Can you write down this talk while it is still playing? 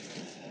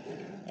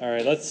All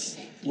right,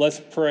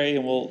 let's pray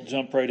and we'll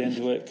jump right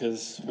into it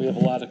because we have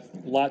a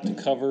lot to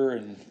cover,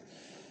 and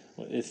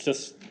it's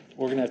just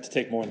we're gonna have to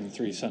take more than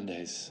 3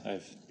 Sundays.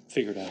 I've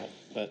figured out,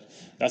 but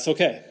that's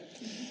okay.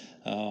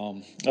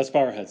 Let's bow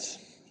our heads.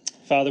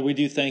 Father, we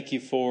do thank you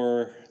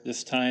for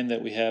this time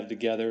that we have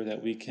together,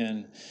 that we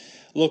can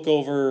look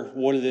over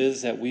what it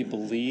is that we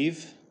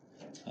believe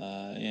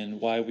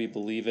and why we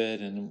believe it.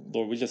 And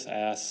Lord, we just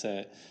ask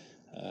that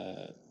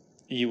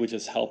you would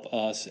just help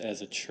us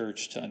as a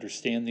church to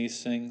understand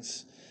these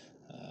things,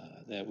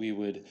 that we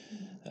would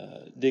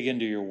dig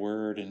into your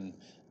word and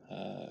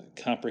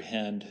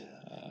comprehend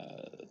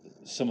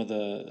some of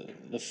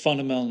the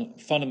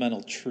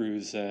fundamental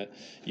truths that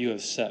you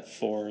have set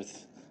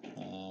forth,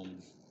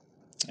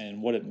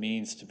 and what it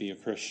means to be a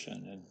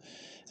Christian.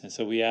 And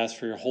so we ask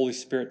for your Holy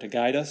Spirit to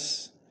guide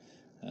us,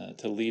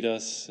 to lead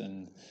us,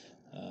 and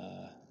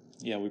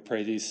we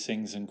pray these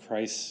things in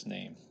Christ's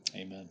name.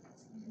 Amen.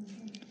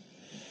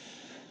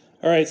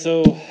 All right,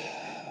 so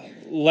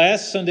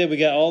last Sunday we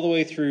got all the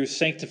way through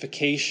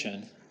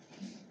sanctification.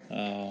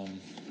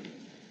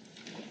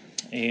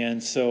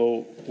 And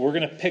so we're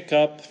going to pick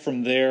up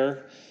from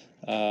there.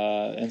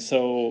 And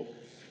so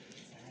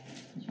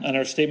on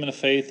our statement of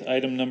faith,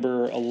 item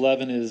number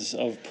 11 is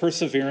of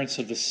perseverance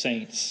of the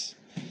saints.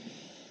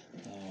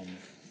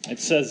 It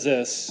says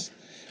this: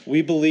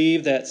 we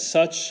believe that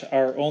such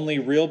are only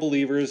real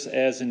believers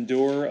as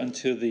endure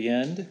unto the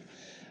end,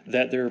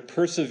 that their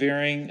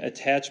persevering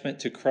attachment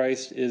to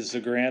Christ is the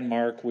grand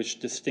mark which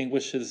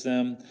distinguishes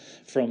them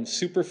from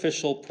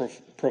superficial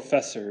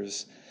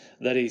professors,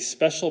 that a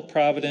special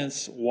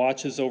providence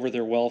watches over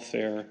their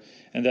welfare,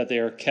 and that they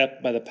are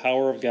kept by the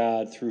power of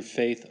God through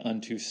faith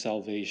unto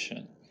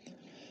salvation.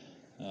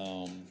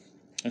 And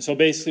so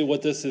basically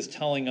what this is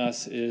telling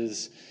us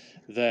is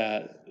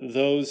that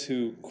those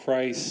who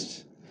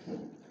Christ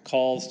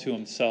calls to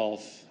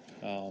himself,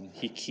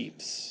 he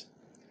keeps.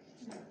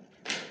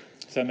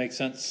 Does that make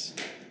sense?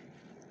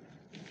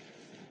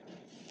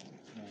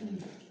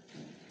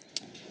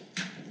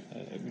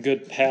 A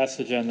good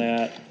passage on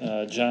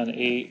that, John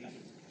 8.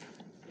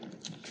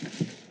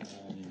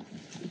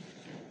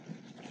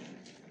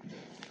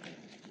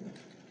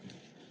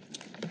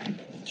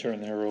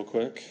 Turn there real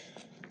quick.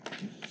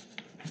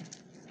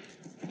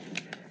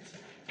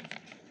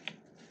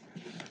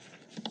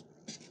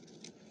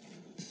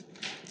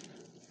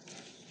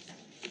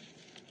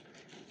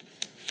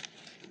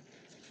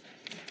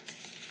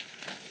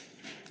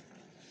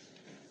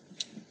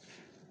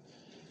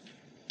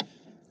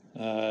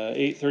 Uh,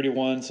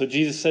 8:31. So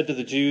Jesus said to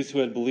the Jews who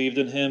had believed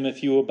in him,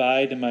 "If you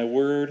abide in my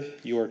word,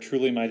 you are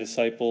truly my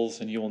disciples,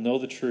 and you will know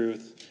the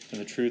truth,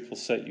 and the truth will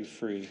set you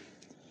free."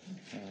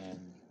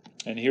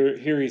 And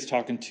here he's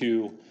talking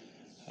to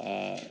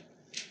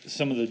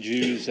some of the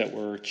Jews that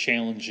were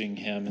challenging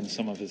him in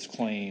some of his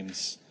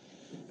claims.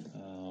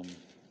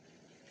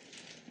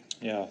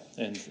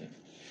 And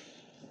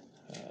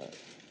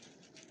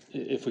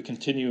if we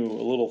continue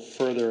a little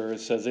further, it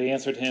says, they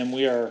answered him,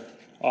 "We are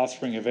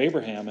offspring of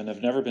Abraham and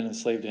have never been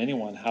enslaved to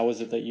anyone. How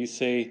is it that you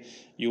say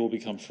you will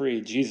become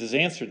free?" Jesus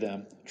answered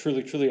them,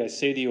 "Truly, truly, I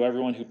say to you,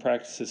 everyone who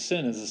practices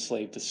sin is a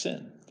slave to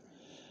sin.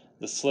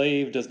 The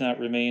slave does not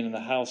remain in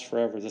the house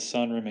forever. The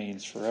son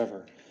remains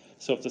forever.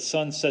 So if the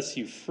son sets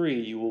you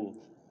free, you will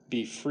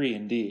be free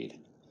indeed."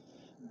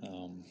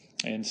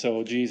 And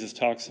so Jesus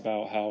talks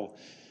about how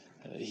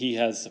he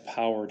has the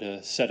power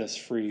to set us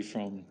free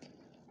from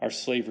our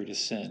slavery to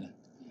sin.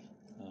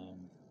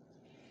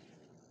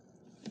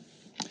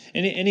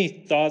 Any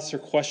thoughts or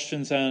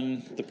questions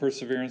on the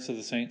perseverance of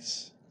the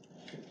saints?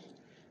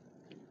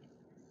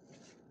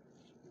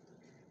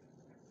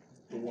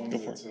 The one Go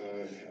that, for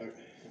it.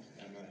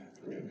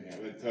 forgive me,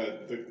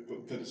 but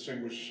to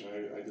distinguish,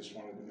 I just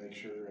wanted to make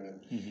sure.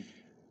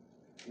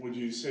 Would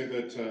you say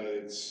that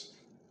it's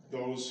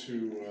those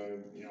who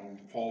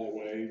fall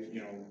away,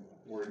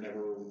 were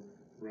never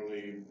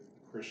really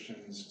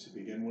Christians to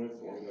begin with,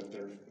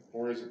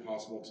 or is it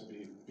possible to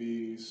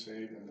be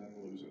saved and then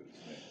lose it?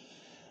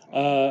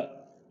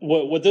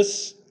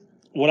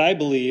 What I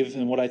believe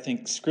and what I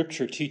think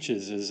Scripture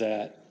teaches is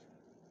that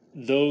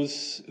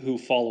those who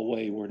fall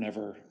away were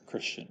never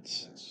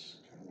Christians. That's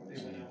kind of what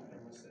They I'm went saying. out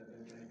from us that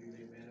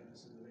they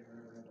manifested that they were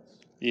never of us.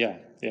 Yeah,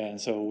 and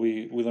so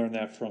we learn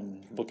that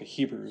from the book of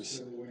Hebrews.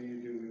 So what do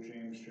you do with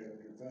James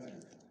chapter 5?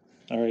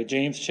 All right,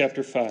 James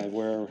chapter 5,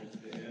 where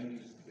The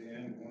end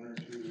 1 or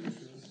 2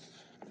 verses?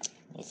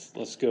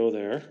 let's go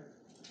there.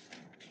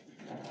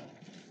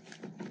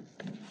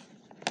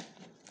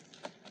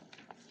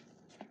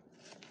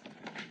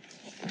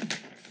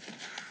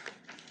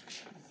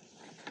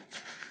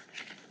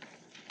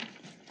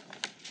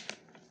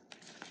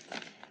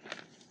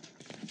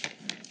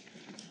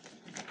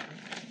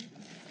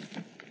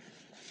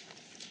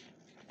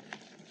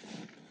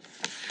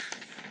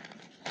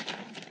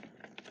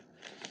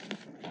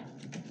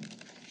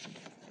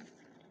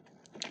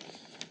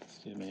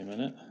 Give me a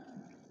minute.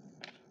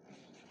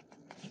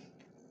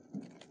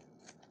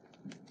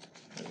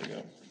 There we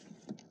go.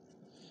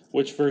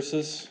 Which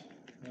verses?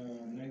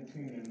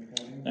 19 and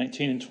 20.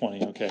 19 and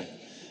 20, okay.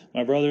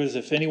 My brothers,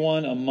 if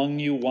anyone among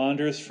you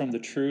wanders from the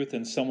truth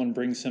and someone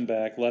brings him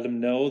back, let him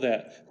know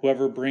that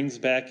whoever brings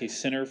back a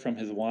sinner from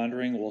his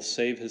wandering will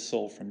save his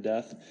soul from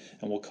death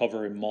and will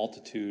cover a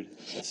multitude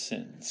of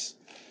sins.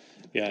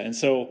 Yeah, and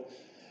so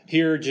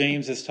here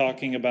James is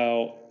talking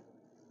about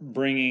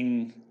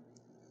bringing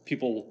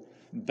people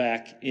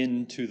back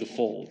into the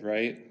fold,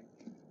 right?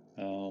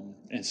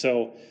 And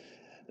so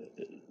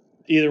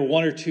either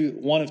one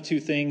of two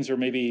things, or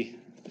maybe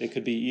it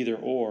could be either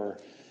or,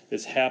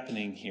 is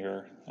happening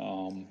here.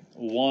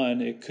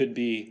 One, it could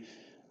be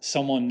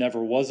someone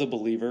never was a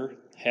believer,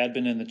 had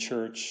been in the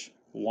church,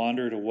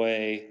 wandered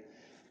away,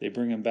 they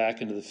bring them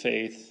back into the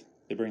faith,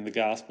 they bring the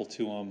gospel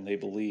to them, they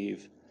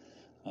believe.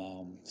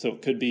 So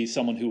it could be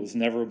someone who was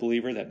never a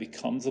believer that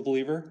becomes a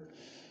believer,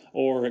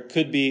 or it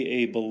could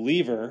be a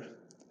believer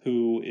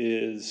who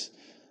is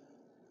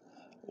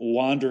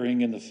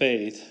wandering in the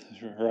faith,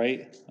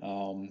 right?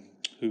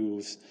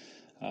 Who's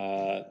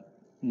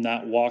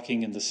not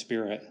walking in the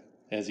Spirit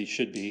as he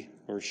should be,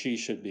 or she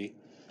should be,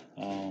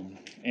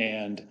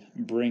 and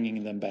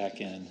bringing them back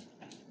in.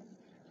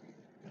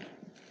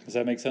 Does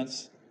that make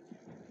sense?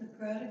 The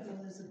prodigal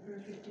is a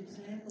perfect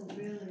example,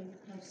 really,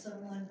 of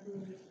someone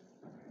who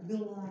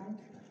belonged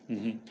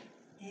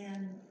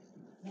and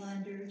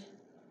wandered.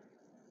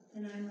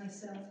 And I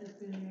myself have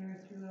been there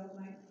throughout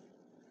my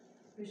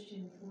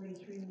Christian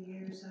 43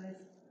 years.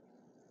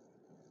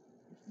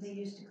 They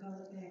used to call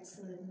it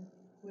backslidden,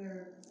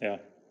 where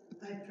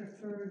I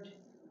preferred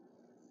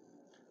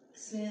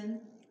sin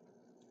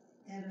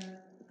at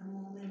a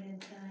moment in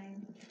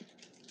time,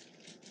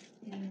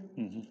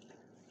 and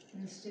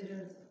instead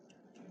of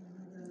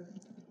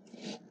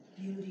the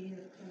beauty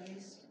of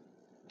Christ.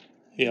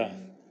 Yeah.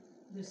 And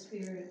the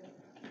Spirit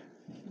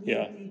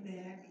lead me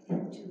back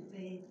into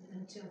faith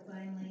until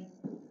finally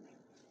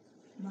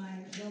my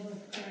love of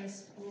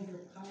Christ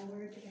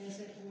overpowered, as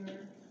it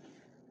were,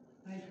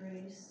 by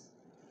grace,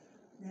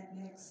 that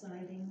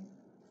backsliding.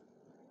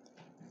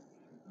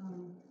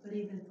 But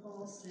even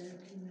Paul said,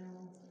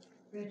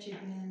 wretched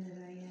man that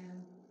I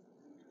am,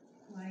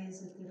 why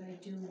is it that I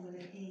do what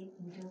I hate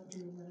and don't do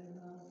what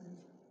I love?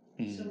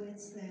 And so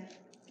it's that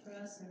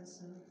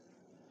process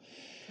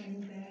of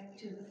coming back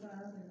to the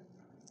Father.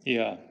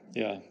 Yeah.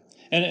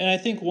 And I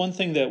think one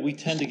thing that we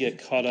tend to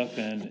get caught up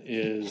in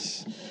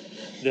is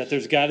that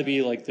there's got to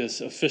be like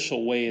this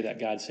official way that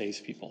God saves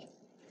people,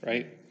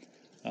 right?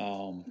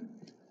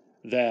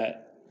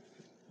 That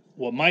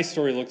what my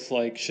story looks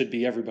like should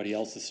be everybody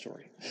else's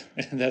story.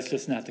 And that's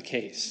just not the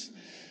case.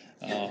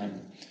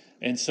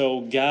 And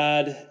so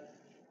God,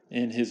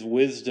 in his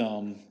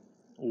wisdom,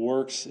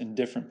 works in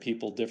different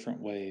people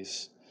different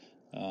ways,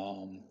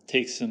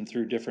 takes them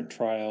through different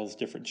trials,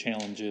 different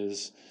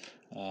challenges.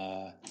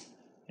 But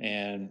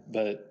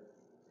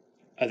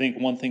I think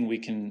one thing we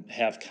can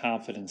have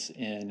confidence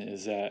in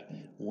is that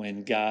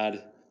when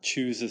God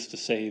chooses to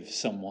save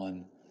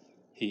someone,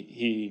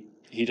 he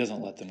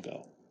doesn't let them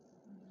go.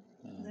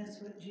 That's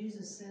what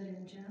Jesus said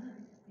in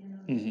John,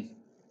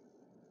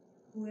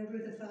 whoever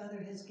the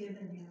Father has given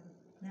him,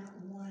 not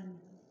one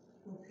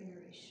will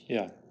perish.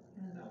 Yeah.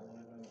 Not one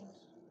of I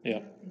lost.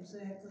 Yeah.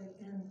 Exactly.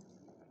 And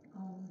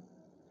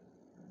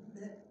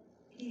that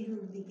he who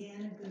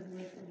began a good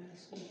work in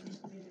us will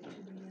complete it to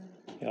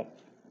the end.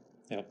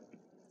 Yep.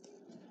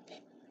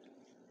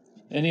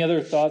 Any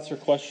other thoughts or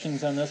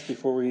questions on this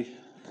before we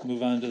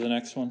move on to the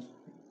next one?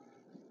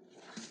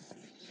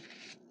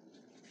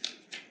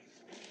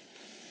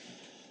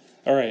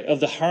 All right, of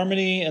the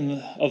harmony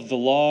and of the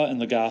law and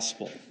the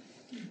gospel.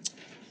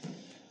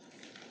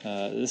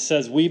 This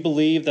says, we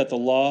believe that the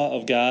law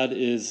of God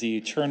is the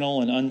eternal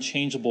and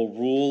unchangeable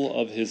rule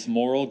of his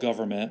moral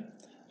government,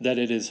 that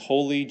it is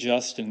holy,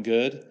 just, and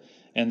good,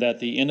 and that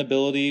the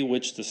inability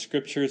which the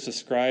Scriptures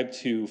ascribe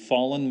to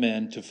fallen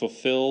men to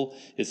fulfill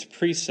its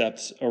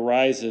precepts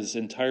arises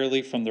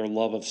entirely from their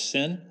love of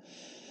sin,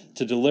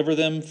 to deliver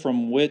them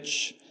from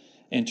which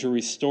and to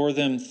restore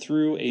them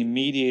through a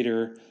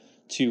mediator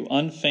to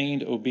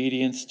unfeigned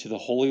obedience to the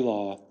holy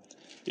law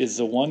is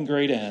the one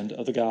great end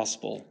of the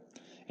gospel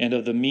and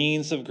of the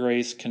means of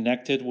grace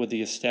connected with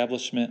the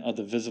establishment of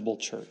the visible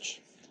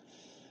church.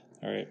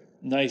 All right,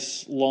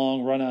 nice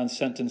long run-on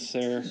sentence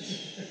there,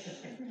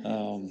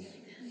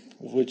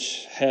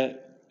 which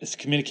is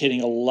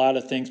communicating a lot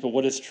of things, but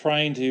what it's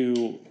trying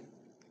to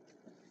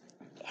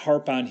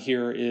harp on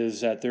here is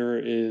that there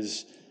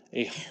is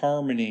a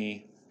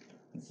harmony,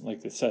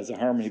 like it says, a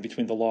harmony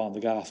between the law and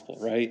the gospel,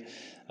 right?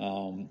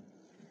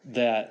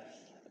 That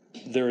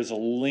there is a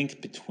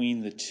link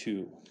between the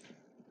two.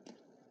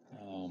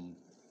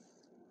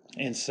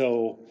 And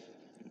so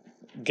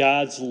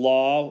God's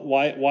law,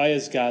 why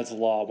is God's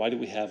law? Why do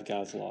we have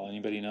God's law?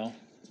 Anybody know?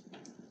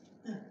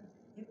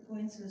 It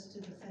points us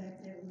to the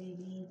fact that we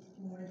need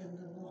more than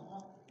the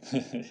law.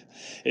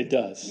 It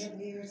does. That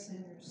we are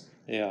sinners.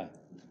 Yeah.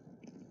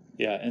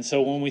 And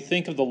so when we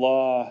think of the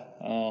law,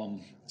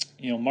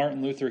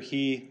 Martin Luther,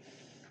 he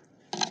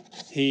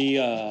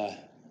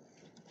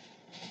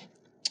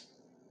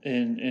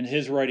in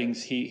his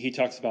writings, he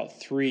talks about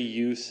three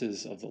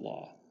uses of the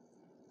law.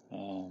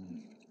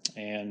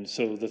 And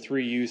so the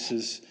three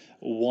uses,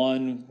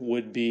 one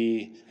would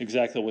be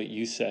exactly what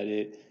you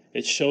said.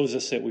 It shows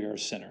us that we are a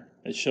sinner.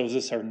 It shows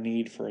us our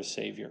need for a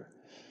Savior.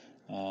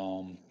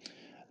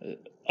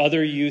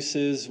 Other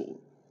uses,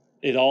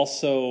 it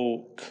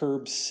also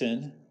curbs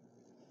sin.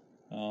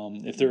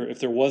 If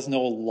there was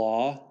no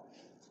law,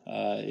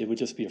 it would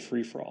just be a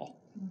free-for-all.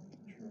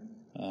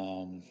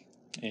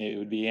 It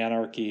would be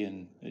anarchy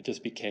and it'd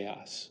just be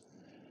chaos.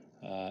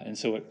 And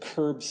so it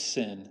curbs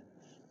sin.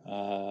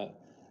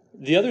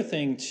 The other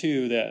thing,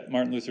 too, that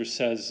Martin Luther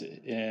says,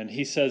 and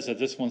he says that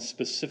this one's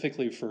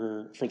specifically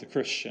for the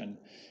Christian,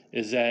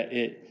 is that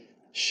it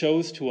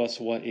shows to us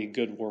what a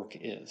good work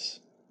is.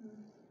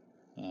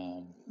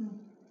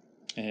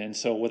 And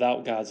so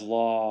without God's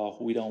law,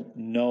 we don't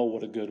know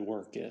what a good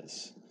work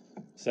is.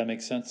 Does that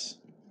make sense?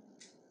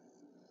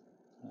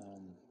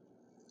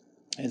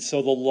 And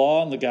so the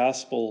law and the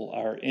gospel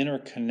are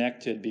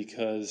interconnected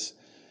because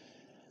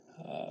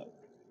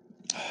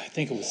I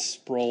think it was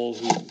Sproul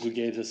who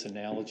gave this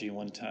analogy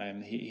one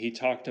time. He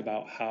talked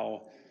about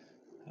how,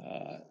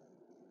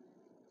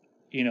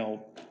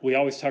 we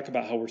always talk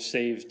about how we're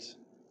saved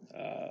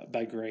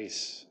by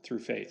grace through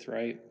faith,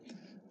 right?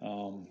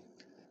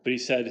 But he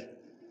said,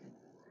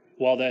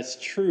 while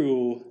that's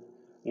true,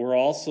 we're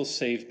also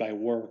saved by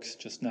works,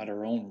 just not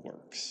our own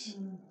works.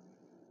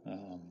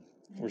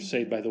 We're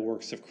saved by the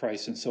works of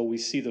Christ. And so we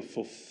see the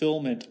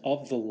fulfillment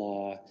of the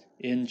law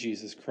in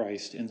Jesus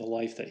Christ, in the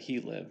life that he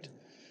lived.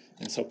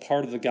 And so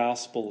part of the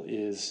gospel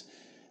is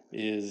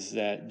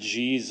that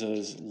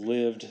Jesus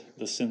lived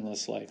the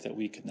sinless life that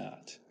we could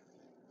not.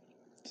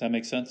 Does that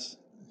make sense?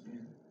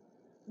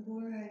 The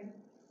more I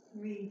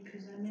read,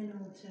 because I'm in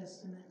Old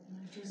Testament, and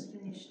I just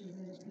finished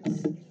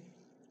Leviticus,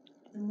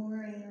 the more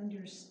I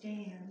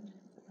understand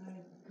by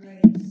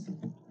grace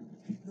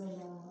the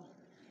law,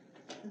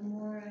 the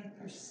more I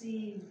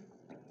perceive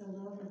the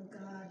love of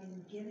God in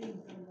giving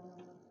the law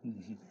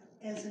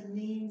as a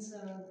means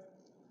of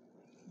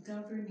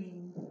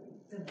governing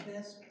the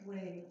best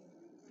way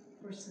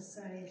for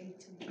society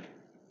to live.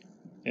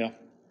 Yeah.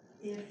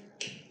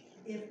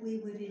 If we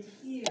would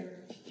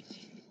adhere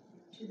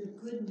to the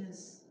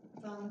goodness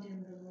found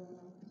in the law,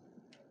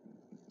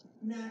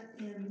 not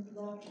in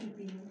law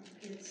keeping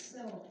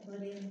itself,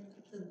 but in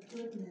the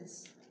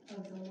goodness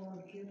of the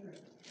lawgiver,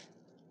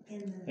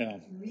 in the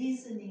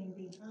reasoning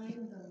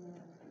behind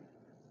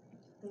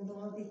the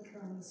law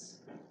becomes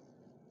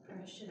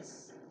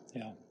precious.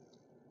 Yeah.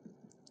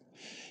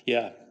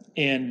 Yeah.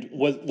 And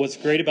what's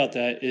great about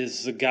that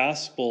is the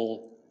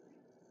gospel,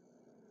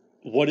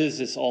 what is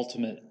this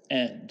ultimate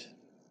end?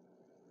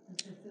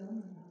 The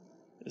fulfillment.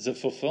 Is a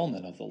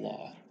fulfillment of the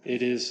law.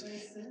 It is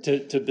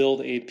to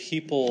build a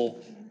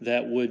people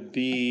that would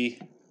be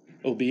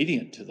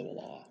obedient to the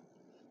law.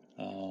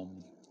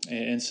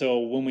 And so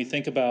when we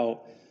think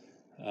about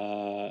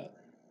the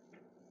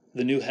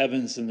new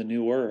heavens and the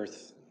new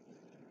earth,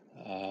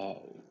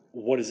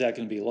 what is that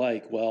going to be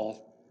like?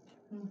 Well,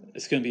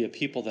 it's going to be a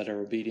people that are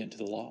obedient to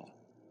the law.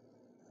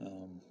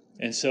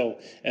 And so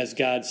as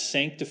God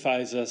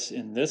sanctifies us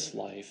in this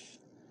life,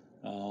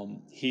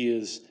 he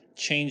is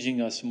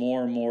changing us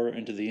more and more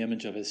into the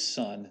image of his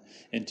Son,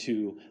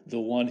 into the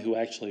one who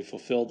actually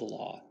fulfilled the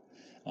law.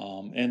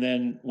 And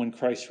then when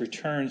Christ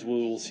returns, we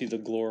will see the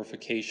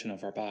glorification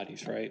of our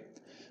bodies, right?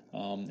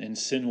 And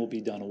sin will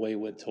be done away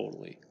with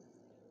totally.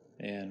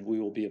 And we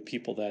will be a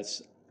people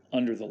that's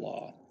under the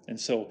law. And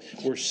so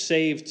we're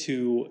saved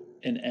to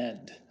an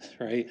end,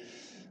 right?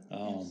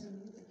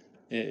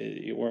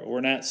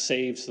 We're not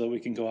saved so that we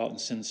can go out and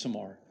sin some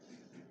more.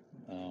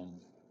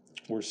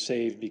 We're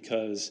saved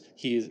because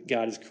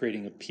God is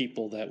creating a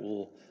people that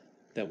will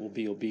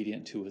be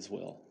obedient to his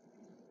will.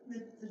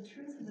 The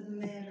truth of the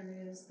matter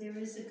is there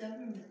is a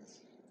government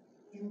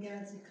in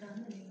God's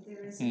economy.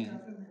 There is a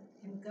government,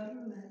 and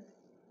government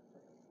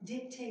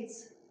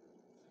dictates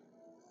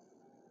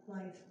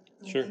life,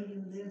 the way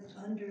you live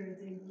under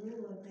the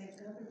rule of that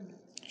government.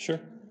 Sure.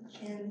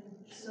 And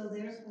so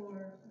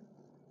therefore,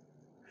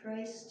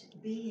 Christ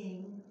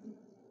being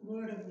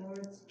Lord of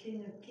Lords,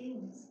 King of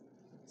Kings,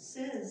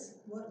 says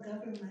what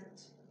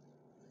government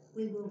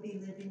we will be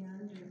living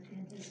under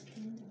in his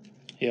kingdom.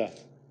 Yeah.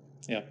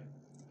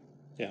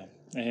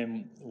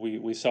 And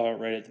we saw it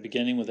right at the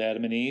beginning with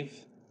Adam and Eve.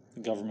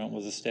 The government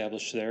was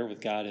established there with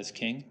God as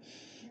king.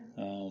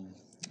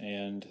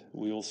 And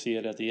we will see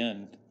it at the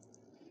end.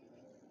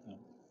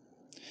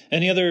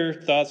 Any other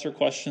thoughts or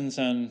questions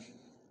on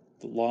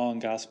the law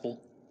and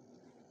gospel?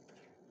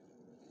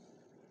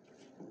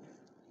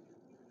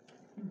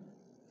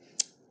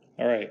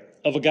 All right.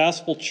 Of a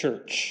gospel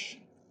church.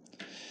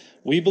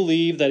 We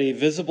believe that a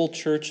visible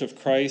church of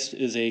Christ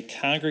is a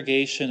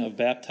congregation of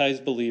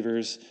baptized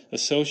believers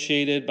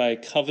associated by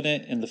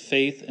covenant in the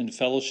faith and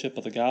fellowship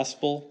of the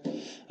gospel,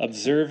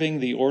 observing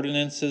the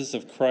ordinances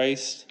of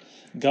Christ,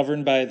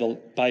 governed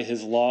by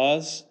his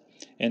laws,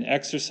 and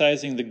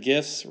exercising the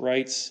gifts,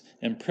 rights,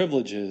 and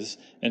privileges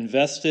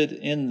invested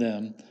in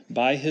them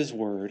by his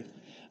word,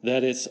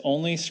 that its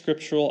only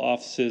scriptural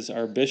offices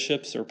are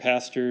bishops or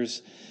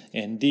pastors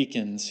and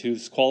deacons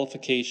whose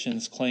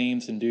qualifications,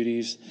 claims, and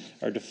duties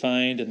are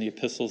defined in the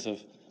epistles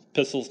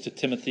to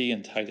Timothy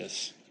and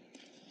Titus.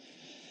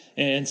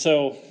 And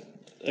so,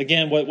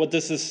 again, what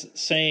this is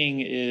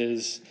saying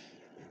is,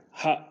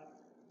 how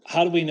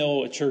do we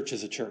know a church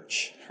is a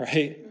church,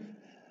 right?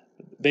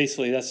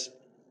 Basically, that's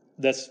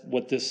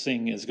what this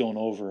thing is going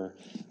over.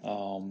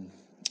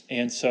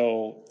 And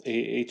so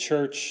a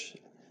church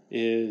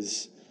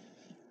is,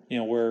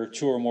 where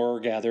two or more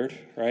are gathered,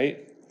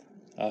 right?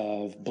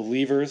 Of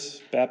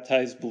believers,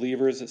 baptized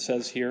believers, it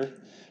says here,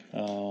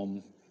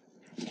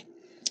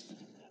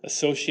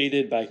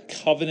 associated by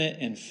covenant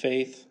and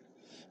faith.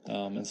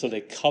 And so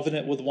they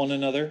covenant with one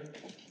another.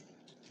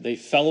 They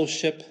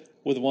fellowship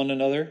with one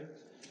another.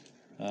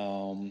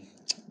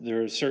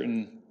 There are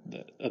certain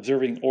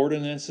observing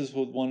ordinances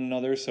with one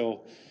another.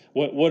 So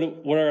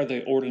what are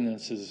the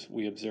ordinances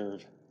we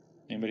observe?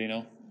 Anybody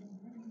know?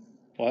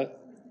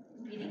 What?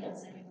 Meeting on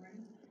Sunday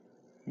morning.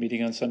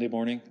 Meeting on Sunday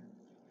morning?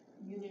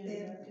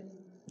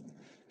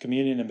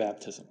 Communion and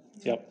baptism.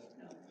 Yep.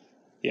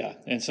 Yeah.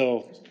 And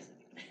so,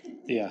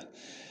 yeah.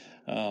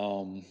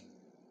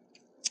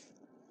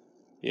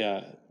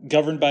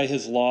 Governed by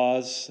his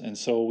laws. And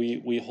so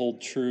we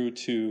hold true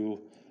to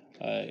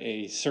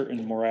a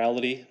certain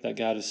morality that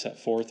God has set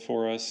forth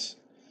for us.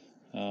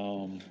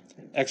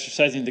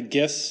 Exercising the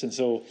gifts. And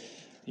so,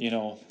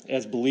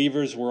 as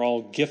believers, we're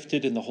all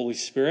gifted in the Holy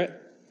Spirit,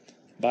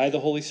 by the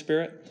Holy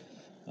Spirit.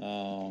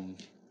 And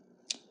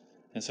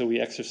so we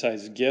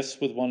exercise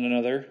gifts with one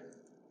another.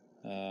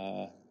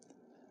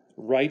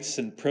 Rights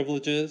and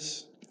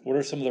privileges. What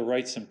are some of the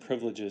rights and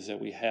privileges that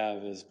we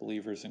have as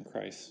believers in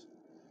Christ?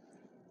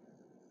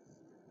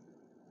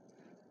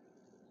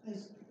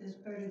 As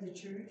part of the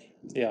church,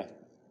 Yeah.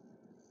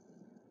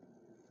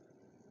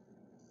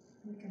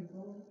 we can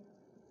vote.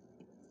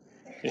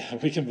 Yeah,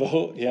 we can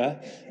vote.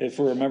 Yeah, if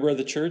we're a member of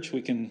the church,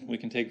 we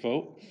can take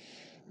vote.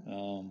 We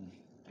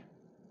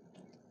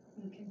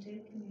can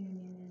take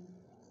communion.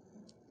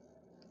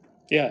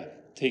 Yeah,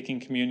 taking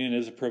communion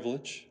is a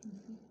privilege.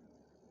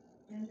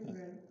 And a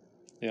right.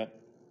 Yep.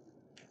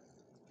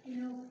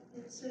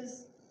 It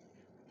says,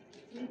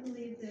 we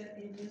believe that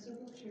a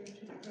visible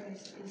church of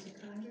Christ is a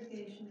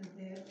congregation of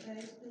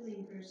baptized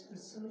believers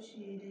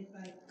associated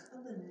by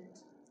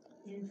covenant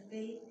in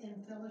faith and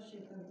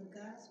fellowship of the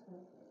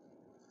gospel.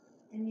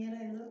 And yet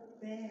I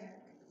look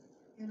back,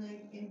 and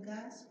in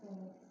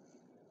gospel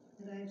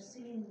that I've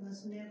seen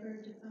was never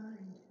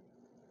defined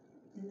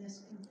in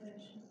this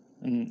confession.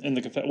 In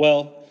the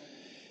well,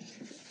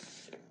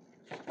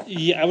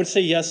 yeah, I would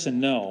say yes and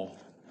no.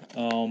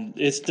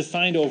 It's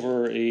defined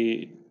over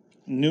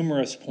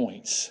numerous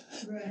points.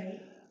 Right.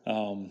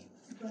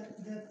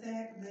 But the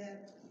fact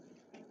that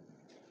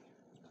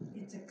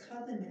it's a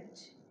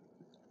covenant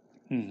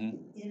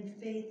in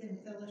faith and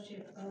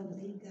fellowship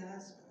of the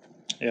gospel.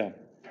 Yeah.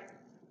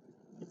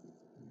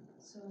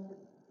 So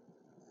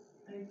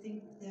I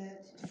think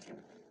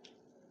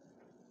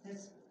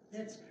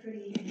that's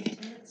pretty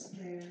intense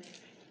there.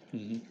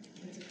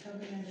 It's a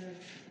covenant of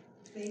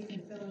faith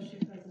and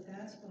fellowship of the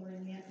gospel,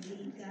 and yet the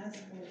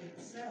gospel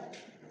itself,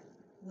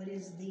 what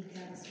is the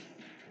gospel?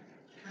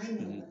 I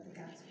know what the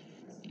gospel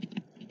is.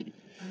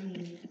 I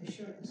mean, the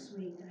short and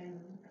sweet, I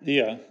know.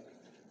 Yeah.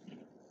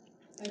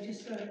 I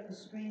just thought it was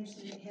strange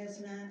that it has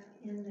not,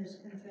 in this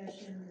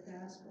confession, the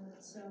gospel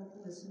itself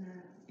was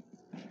not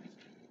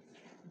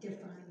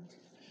defined.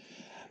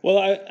 Well,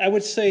 I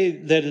would say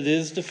that it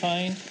is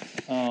defined.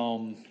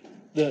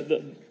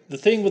 The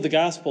thing with the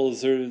gospel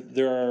is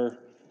there are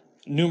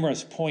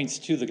numerous points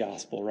to the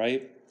gospel,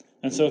 right?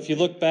 And so if you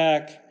look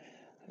back,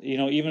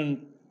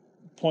 even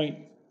point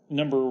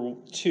number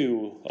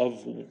 2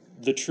 of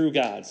the true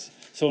gods.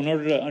 So in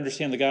order to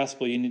understand the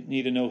gospel, you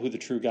need to know who the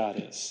true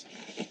God is.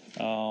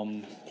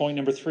 Point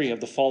number 3 of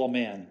the fall of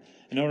man.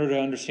 In order to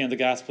understand the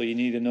gospel, you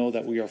need to know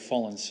that we are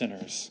fallen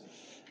sinners.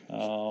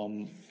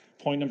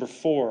 Point number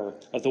 4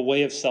 of the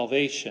way of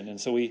salvation. And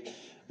so we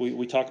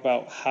talk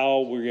about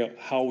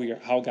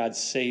how God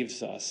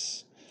saves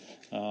us.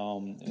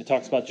 It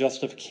talks about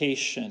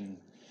justification,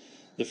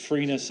 the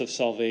freeness of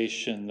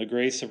salvation, the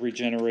grace of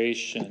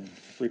regeneration,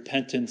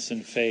 repentance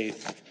and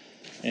faith,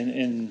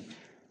 and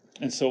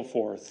so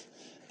forth.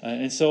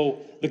 And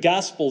so the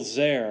gospel's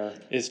there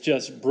is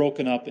just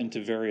broken up into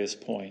various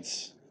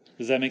points.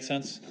 Does that make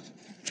sense?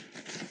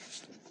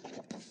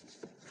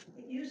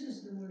 It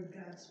uses the word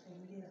gospel,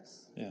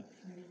 yes. Yeah.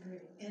 I agree.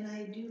 And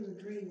I do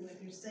agree what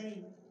you're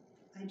saying.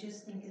 I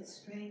just think it's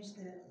strange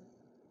that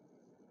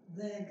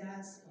the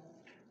gospel,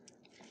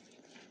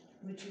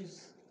 which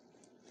is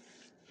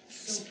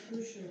so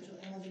crucial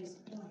to all these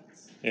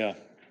points, Yeah.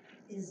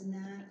 is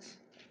not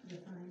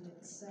defined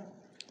itself.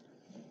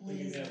 What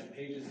You is can it? have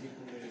pages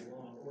equal ways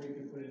long, or you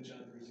could put in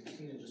John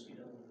 3:16 and just be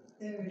done with it.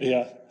 There it is.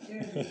 Yeah.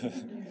 There it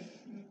is. There.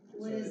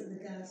 What is the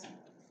gospel?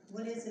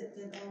 What is it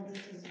that all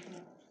this is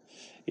about?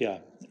 Yeah.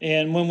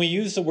 And when we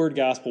use the word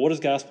gospel, what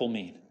does gospel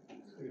mean?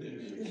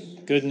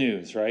 Good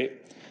news, right?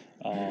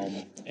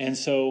 And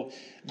so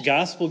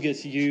gospel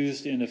gets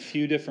used in a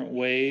few different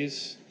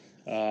ways.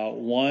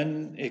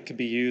 One, it could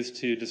be used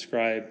to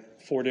describe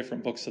 4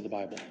 different books of the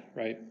Bible,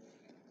 right?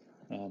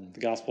 The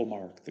Gospel of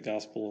Mark, the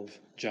Gospel of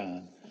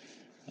John.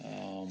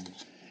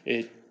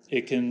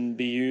 It can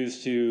be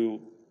used to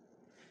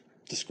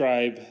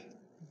describe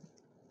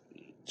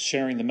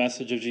sharing the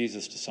message of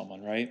Jesus to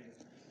someone, right?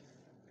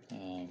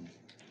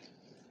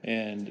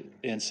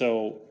 And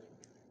so,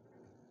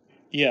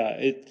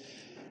 yeah,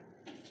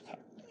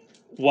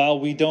 while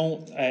we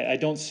don't, I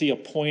don't see a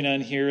point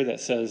on here that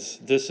says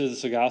this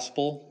is the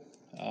gospel.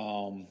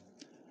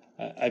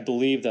 I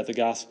believe that the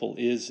gospel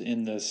is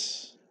in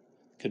this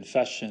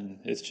confession.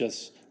 It's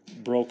just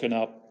broken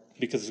up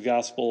because the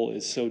gospel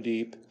is so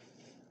deep.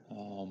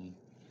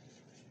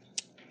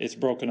 It's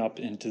broken up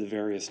into the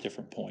various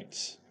different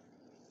points.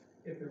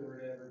 If there were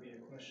to ever be a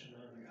question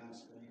on the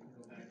gospel, you can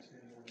go back to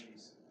any one of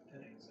these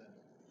headings that.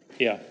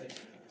 Yeah. they can-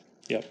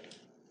 Yep.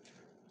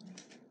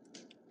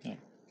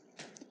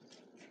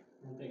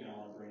 One thing I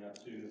want to bring up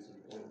too is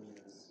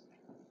important is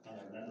on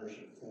our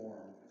membership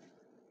form.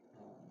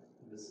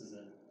 This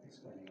isn't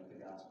explaining what the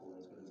gospel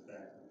is, but it's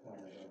back to the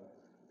point of a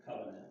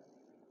covenant.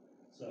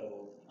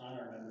 So on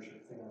our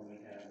membership form, we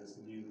have this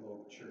New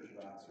Hope Church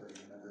of Oxford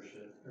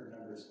membership or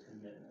members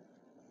commitment.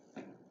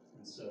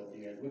 And so if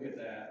you guys look at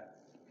that,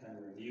 kind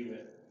of review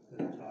it,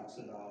 it talks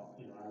about,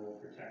 I will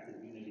protect the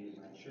unity of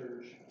my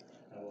church.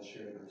 I will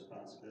share the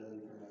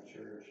responsibility for my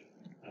church.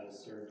 I will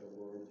serve the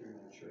Lord through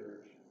my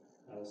church.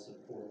 I will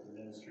support the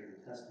ministry and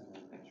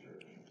testimony of the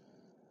church.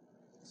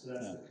 So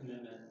that's the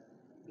commitment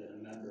that a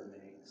member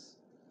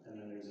makes. And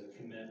then there's a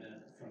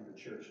commitment from the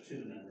church to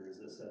the members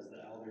that says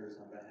the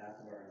elders on behalf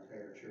of our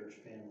entire church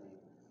family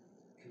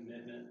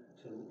commit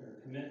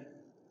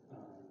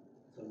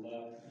to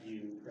love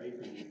you, pray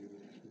for you,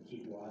 and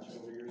keep watch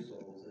over your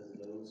souls as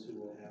those who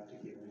will have to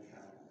give an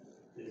account.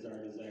 It is our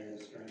desire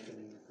to strengthen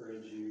and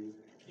encourage you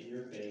in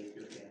your faith,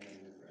 your family, and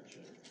your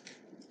friendship.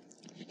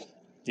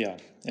 Yeah,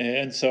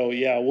 and so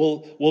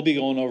we'll be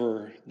going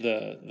over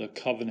the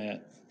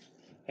covenant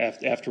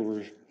after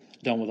we're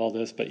done with all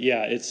this. But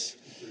yeah, it's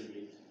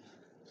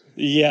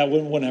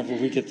whenever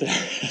we get there,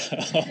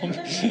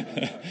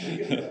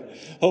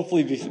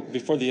 hopefully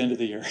before the end of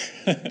the year.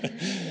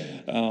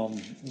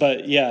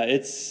 But yeah,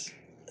 it's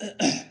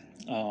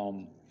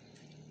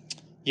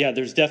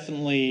there's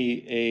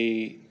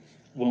definitely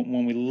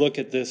when we look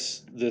at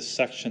this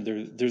section,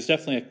 there's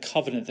definitely a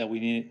covenant that we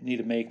need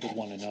to make with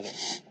one another.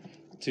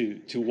 To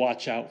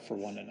watch out for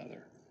one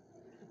another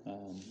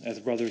as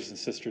brothers and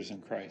sisters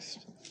in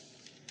Christ,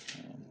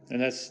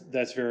 and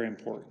that's very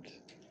important.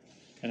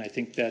 And I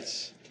think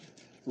that's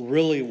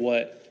really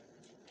what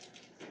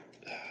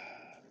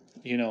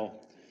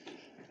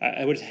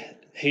I would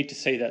hate to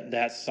say that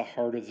that's the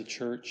heart of the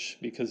church,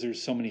 because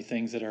there's so many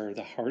things that are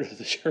the heart of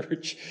the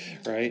church,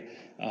 right?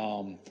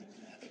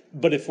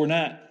 But if we're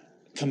not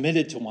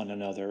committed to one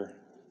another,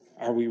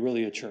 are we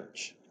really a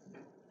church,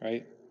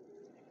 right?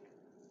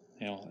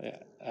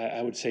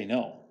 I would say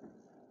no.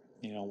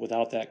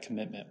 Without that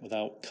commitment,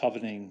 without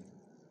covenanting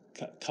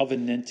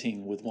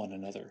with one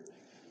another.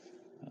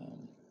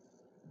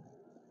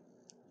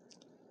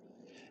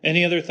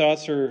 Any other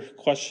thoughts or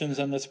questions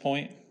on this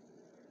point?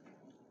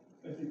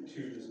 I think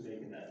too, just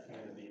making that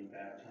point of being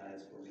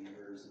baptized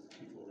believers is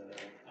people that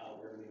have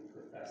outwardly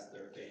professed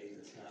their faith.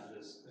 It's not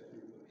just a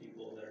group of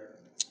people that are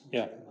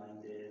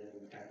like-minded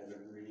and kind of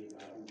agree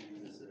about who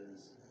Jesus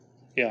is.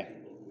 Yeah.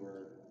 People who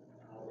are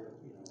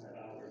have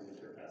outwardly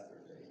professed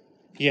their faith.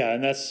 Yeah,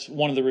 and that's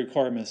one of the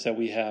requirements that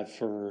we have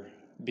for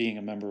being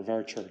a member of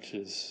our church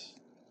is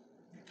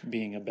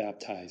being a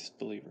baptized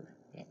believer.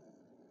 Yeah.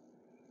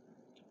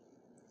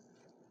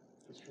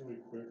 Just really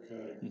quick,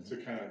 to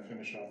kind of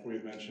finish off, we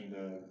had mentioned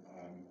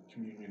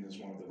communion is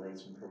one of the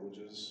rights and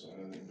privileges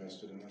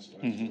invested in us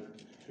by His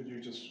Word. Could you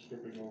just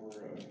quickly go over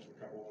a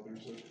couple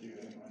others that you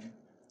had in mind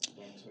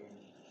about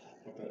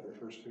what that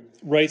refers to?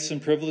 Rights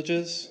and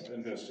privileges?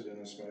 Invested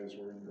in us by His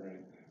Word, right?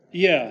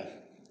 Yeah.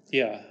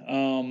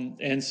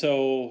 And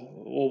so,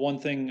 one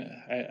thing,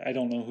 I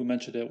don't know who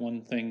mentioned it,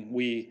 one thing,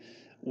 we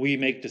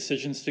make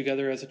decisions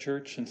together as a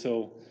church, and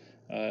so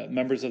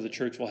members of the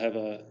church will have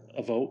a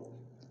vote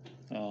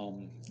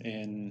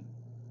in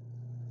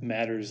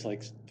matters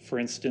like, for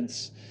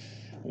instance,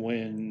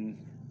 when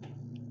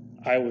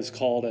I was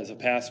called as a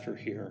pastor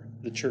here,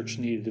 the church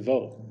needed to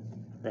vote,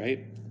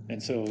 right?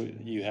 And so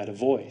you had a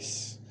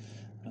voice.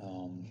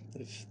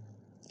 If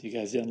you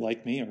guys didn't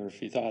like me, or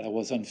if you thought I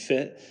was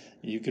unfit,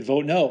 you could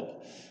vote no.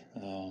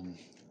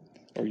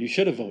 Or you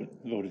should have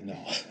voted no.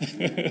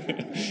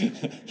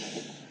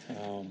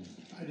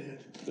 I did.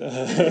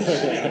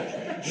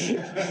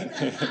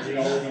 We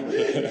all remember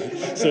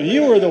that. So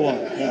you were the one.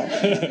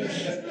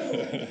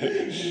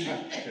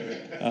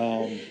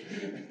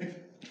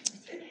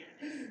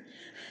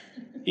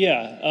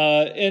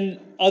 And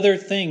other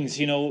things,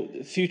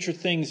 future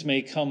things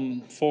may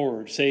come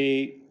forward.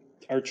 Say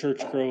our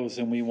church grows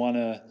and we want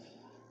to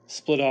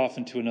split off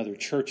into another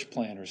church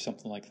plan or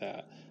something like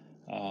that.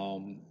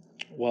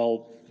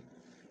 Well,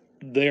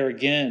 there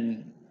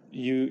again,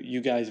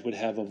 you guys would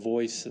have a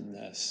voice in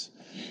this.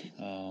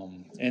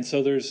 And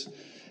so there's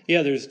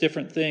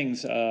different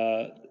things.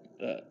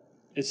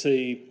 It's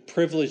a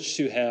privilege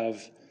to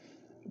have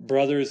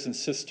brothers and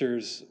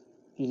sisters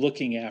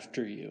looking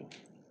after you,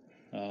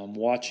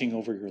 watching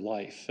over your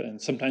life.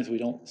 And sometimes we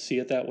don't see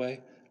it that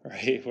way,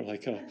 right? We're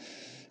like, oh,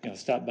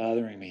 stop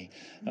bothering me.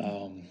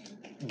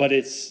 But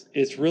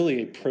it's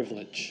really a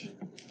privilege.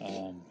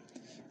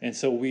 And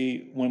so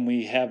when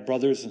we have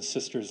brothers and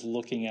sisters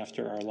looking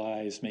after our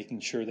lives,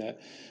 making sure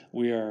that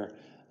we are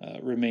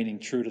remaining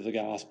true to the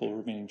gospel,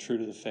 remaining true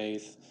to the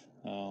faith,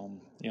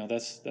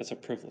 that's a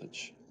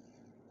privilege.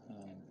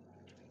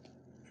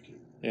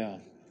 Yeah.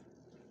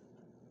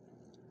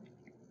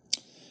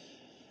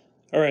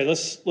 All right,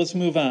 let's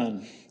move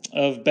on.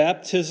 Of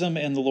baptism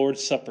and the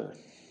Lord's Supper.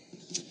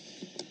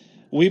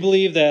 We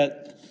believe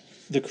that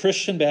the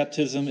Christian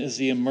baptism is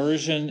the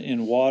immersion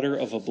in water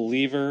of a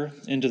believer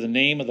into the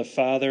name of the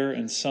Father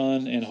and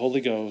Son and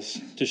Holy Ghost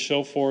to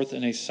show forth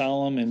in a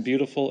solemn and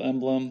beautiful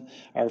emblem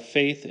our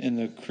faith in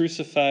the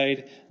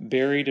crucified,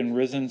 buried, and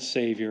risen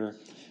Savior,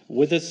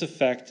 with its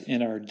effect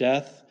in our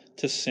death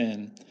to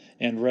sin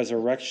and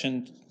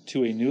resurrection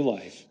to a new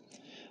life.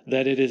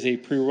 That it is a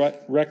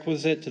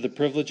prerequisite to the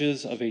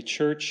privileges of a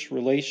church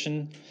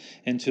relation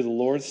and to the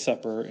Lord's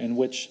Supper, in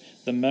which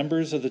the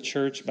members of the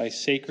church, by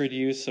sacred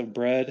use of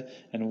bread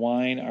and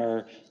wine,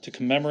 are to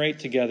commemorate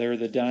together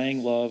the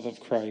dying love of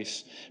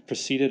Christ,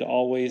 preceded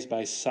always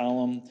by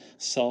solemn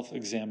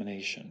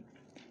self-examination.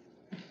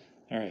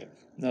 All right,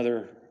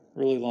 another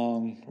really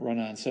long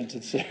run-on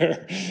sentence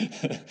there,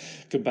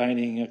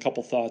 combining a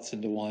couple thoughts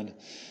into one.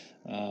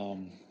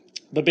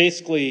 But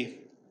basically,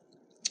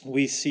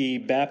 we see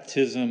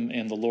baptism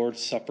and the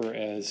Lord's Supper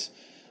as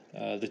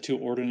the two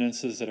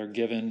ordinances that are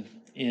given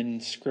in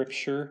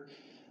Scripture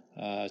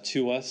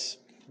to us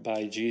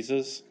by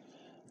Jesus.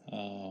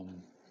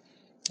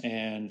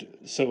 And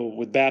so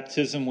with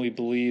baptism, we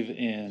believe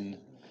in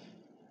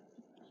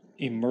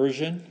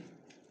immersion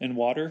in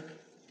water.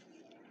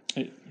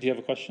 Do you have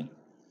a question?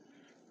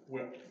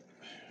 Well,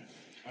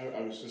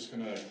 I was just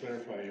going to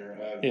clarify here.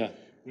 Yeah.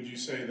 Would you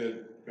say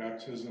that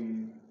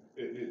baptism,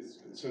 it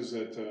says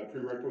that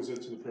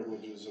prerequisite to the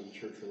privileges of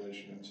church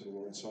relation and to the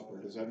Lord's Supper.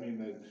 Does that mean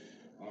that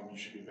you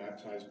should be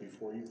baptized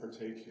before you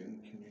partake in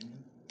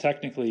communion?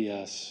 Technically,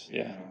 yes.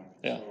 Yeah.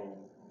 So,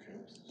 okay,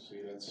 see,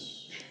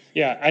 that's...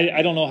 Yeah,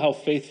 I don't know how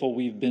faithful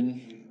we've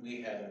been.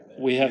 We haven't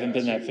been. We haven't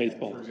been that so,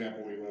 faithful. For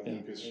example, we let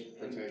Lucas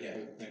partake. Yeah.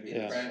 Maybe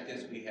In Yeah.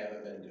 practice, we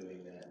haven't been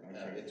doing that.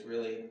 Okay. It's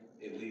really,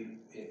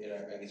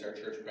 I guess our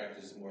church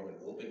practice is more of an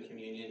open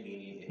communion,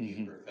 meaning if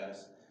you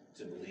profess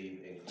to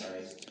believe in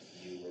Christ,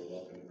 you are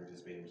welcome to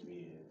participate in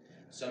communion.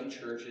 Some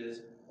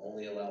churches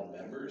only allow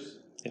members,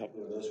 Yep.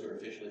 who are those who are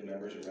officially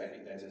members or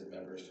recognized as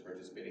members, to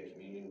participate in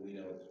communion. We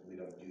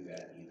don't do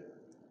that either.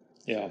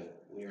 Yeah. So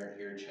we aren't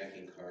here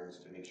checking cards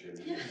to make sure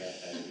that you're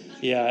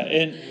baptized. Yeah,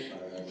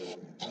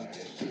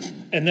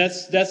 and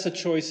that's a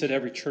choice that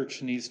every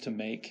church needs to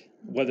make,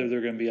 whether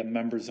they're going to be a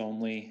members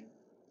only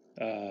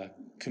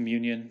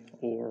communion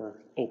or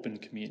open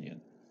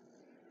communion.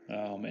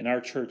 And our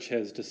church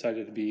has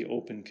decided to be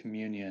open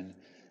communion,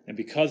 and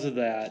because of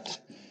that,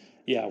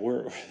 yeah,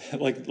 we're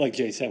like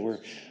Jay said,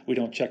 we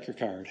don't check your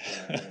card.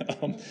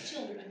 Children,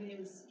 I mean, it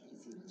was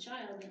a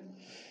child and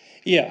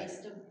Yeah.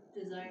 just a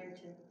desire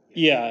to.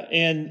 Yeah,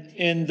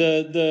 and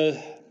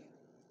the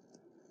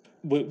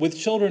with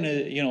children,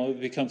 it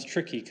becomes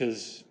tricky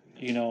because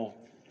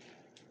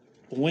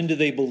when do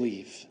they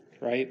believe,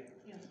 right?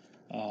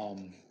 Yeah.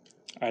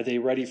 Are they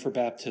ready for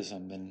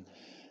baptism? And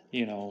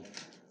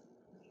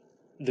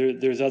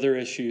there's other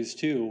issues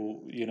too.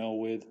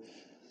 With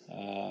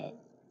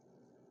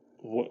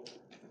what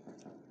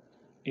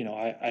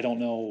I don't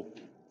know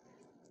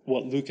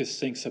what Lucas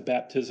thinks of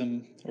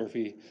baptism, or if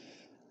he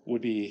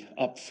would be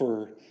up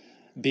for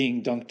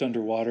being dunked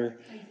underwater.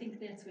 I think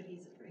that's what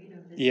he's afraid of.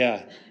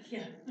 Yeah.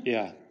 Yeah.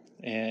 Yeah,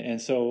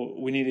 and so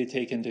we need to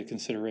take into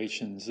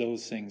considerations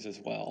those things as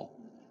well.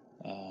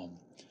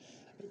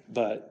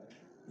 But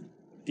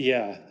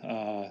these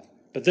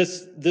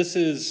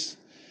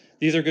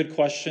are good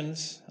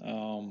questions.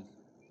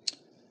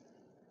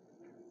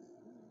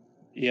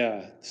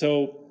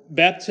 So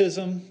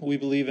baptism, we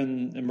believe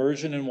in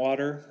immersion in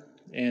water,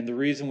 and the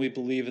reason we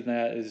believe in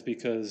that is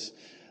because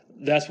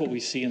that's what we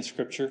see in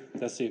Scripture.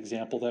 That's the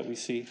example that we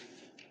see.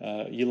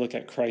 You look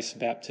at Christ's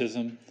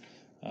baptism.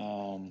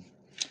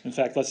 In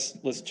fact,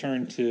 let's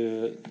turn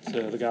to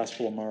the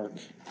Gospel of Mark.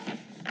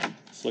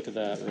 Let's look at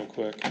that real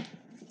quick.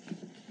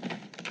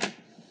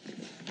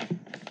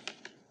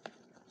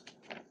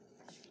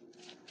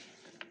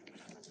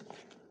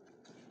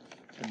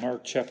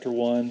 Mark chapter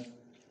 1.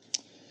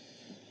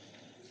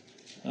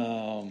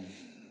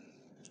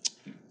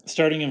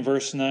 Starting in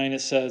verse 9,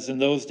 it says, "In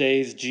those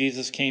days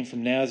Jesus came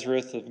from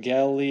Nazareth of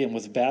Galilee and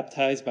was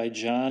baptized by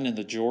John in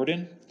the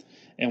Jordan.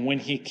 And when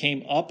he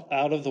came up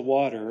out of the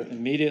water,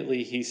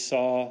 immediately he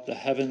saw the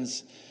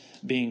heavens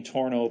being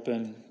torn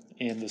open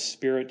and the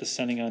Spirit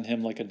descending on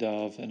him like a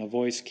dove. And a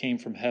voice came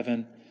from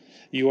heaven,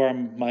 You are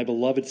my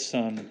beloved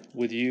Son.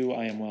 With you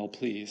I am well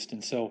pleased.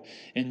 And so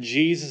in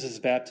Jesus'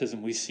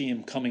 baptism, we see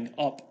him coming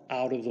up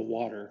out of the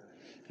water.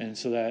 And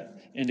so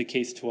that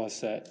indicates to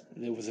us that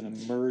there was an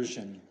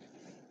immersion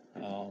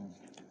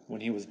when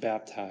he was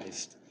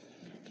baptized.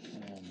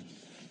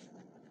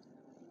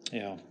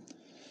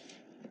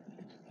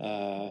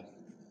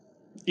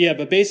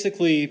 But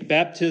basically,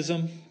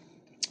 baptism,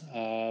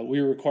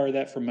 we require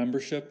that for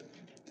membership.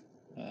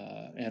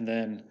 And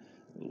then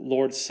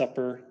Lord's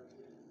Supper,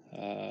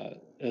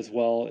 as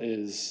well,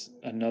 is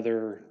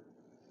another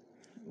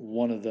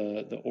one of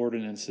the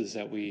ordinances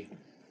that we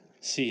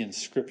see in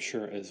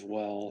Scripture as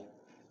well.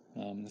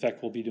 In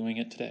fact, we'll be doing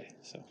it today.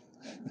 So,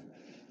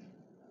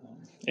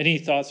 any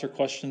thoughts or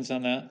questions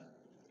on that?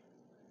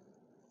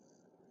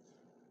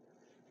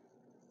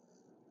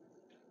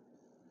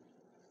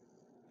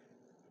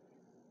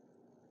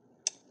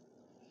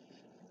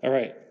 All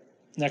right,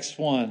 next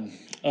one.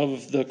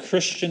 Of the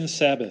Christian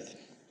Sabbath.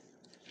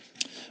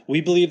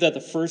 We believe that the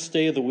first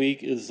day of the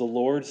week is the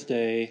Lord's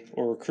Day,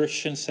 or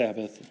Christian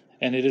Sabbath,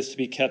 and it is to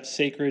be kept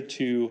sacred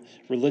to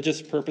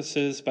religious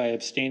purposes by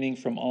abstaining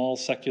from all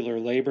secular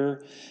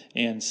labor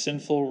and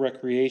sinful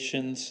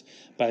recreations,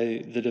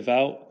 by the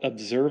devout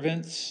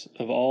observance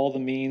of all the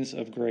means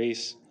of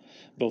grace,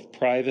 both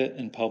private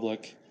and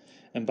public,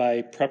 and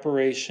by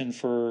preparation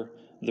for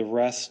the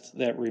rest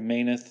that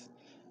remaineth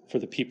for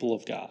the people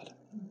of God.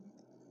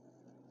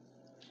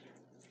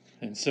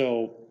 And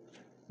so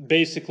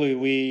basically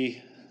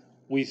we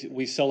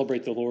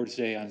celebrate the Lord's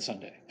Day on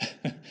Sunday,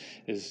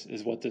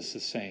 is what this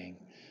is saying.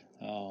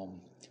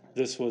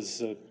 This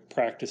was a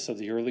practice of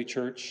the early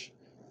church.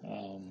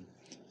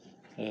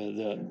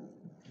 The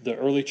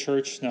early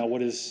church, now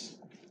what is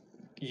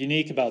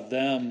unique about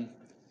them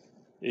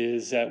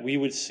is that we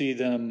would see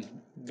them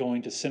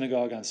going to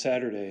synagogue on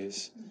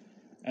Saturdays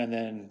and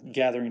then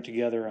gathering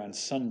together on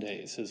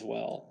Sundays as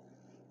well.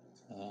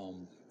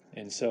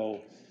 And so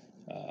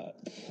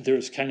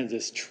there's kind of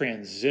this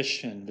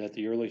transition that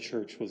the early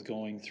church was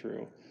going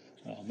through.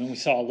 And we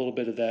saw a little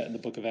bit of that in the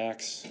book of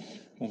Acts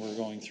when we were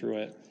going through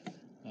it.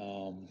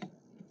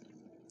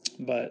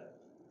 But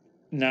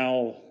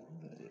now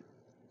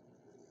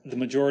the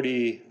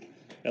majority,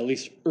 at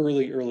least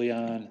early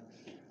on,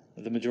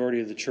 the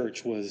majority of the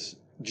church was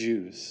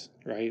Jews,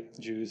 right?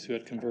 Jews who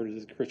had converted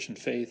to the Christian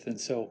faith. And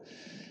so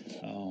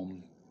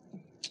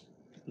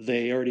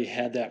they already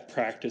had that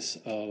practice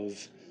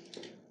of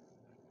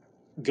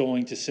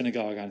going to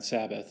synagogue on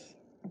Sabbath,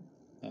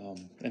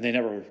 and they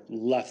never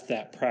left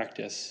that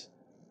practice.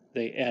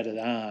 They added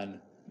on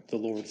the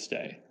Lord's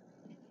Day.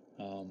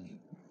 And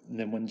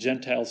then when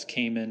Gentiles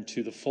came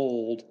into the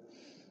fold,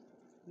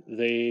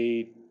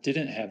 they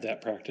didn't have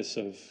that practice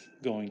of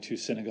going to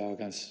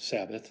synagogue on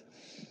Sabbath,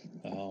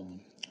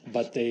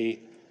 but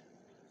they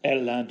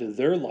added on to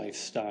their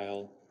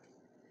lifestyle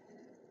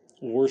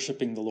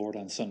worshiping the Lord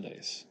on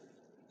Sundays.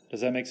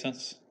 Does that make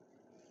sense?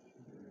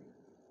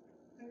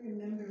 I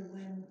remember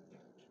when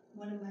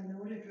one of my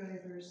motor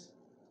drivers,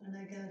 when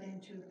I got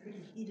into a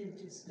pretty heated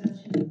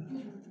discussion about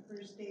what the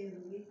first day of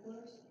the week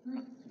was,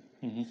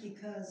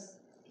 because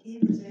he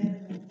was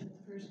adamant that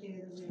the first day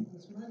of the week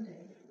was Monday.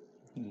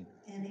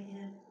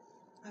 And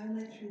I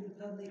went through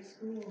the public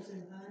schools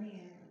in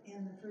Pontiac,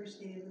 and the first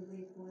day of the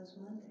week was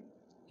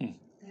Monday.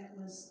 That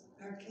was,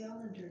 our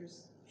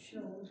calendars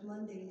showed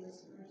Monday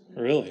was the first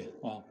day. Really?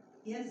 Wow.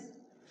 Yes.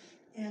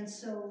 And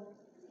so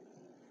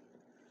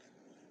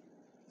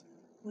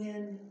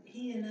when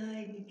he and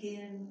I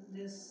began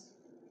this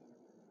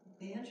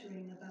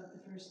bantering about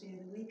the first day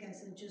of the week, I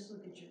said, just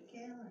look at your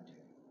calendar.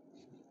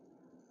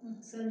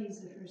 Sunday's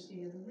the first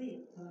day of the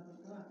week, blah,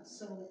 blah, blah.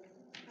 So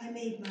I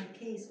made my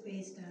case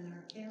based on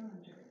our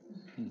calendar.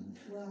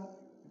 Well,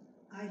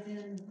 I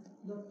then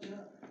looked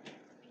up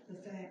the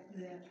fact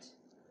that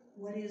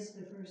what is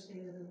the first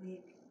day of the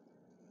week?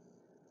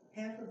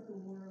 Half of the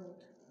world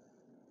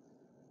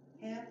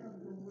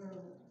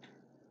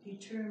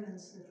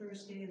determines the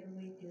first day of the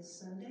week is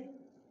Sunday,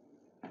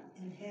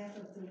 and half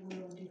of the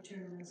world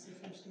determines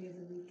the first day of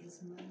the week is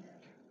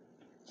Monday.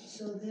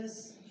 So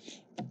this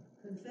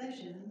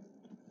confession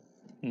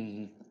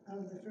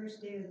of the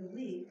first day of the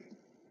week,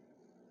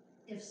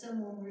 if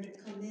someone were to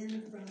come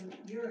in from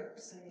Europe,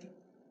 say,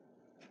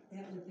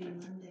 that would be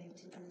Monday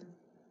to them.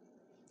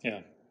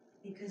 Yeah.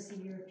 Because the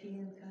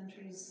European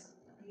countries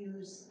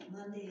use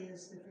Monday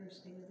as the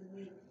first day of the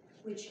week,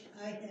 which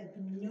I had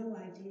no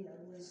idea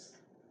was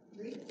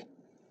real.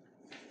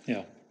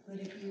 Yeah. But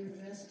if you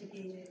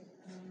investigate it,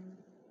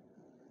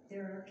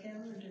 there are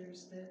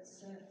calendars that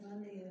set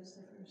Monday as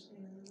the first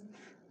day of the week.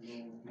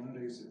 Well,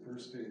 Monday's the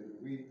first day of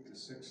the week, the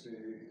sixth day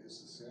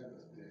is the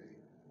Sabbath day,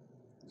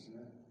 isn't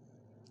it?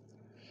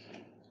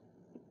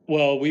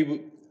 Well,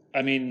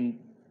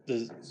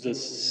 the So it would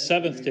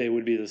seventh have to be- day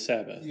would be the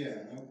Sabbath.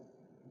 Yeah,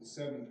 the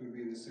seventh would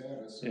be the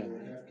Sabbath, so Yeah. it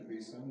would have to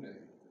be Sunday,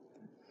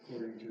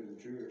 according to the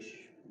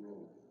Jewish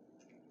rule.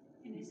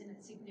 And isn't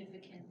it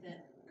significant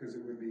that Because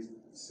it would be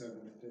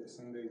seventh day,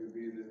 Sunday would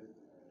be the,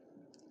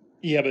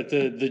 Yeah, but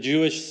the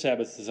Jewish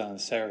Sabbath is on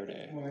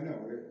Saturday. well, I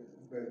know,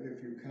 but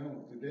if you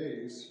count the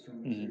days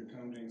from if you're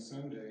counting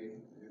Sunday,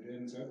 it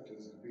ends up to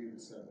be the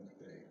 7th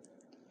day.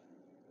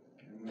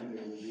 And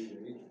Monday will be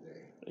the 8th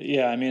day.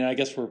 Yeah, I mean, I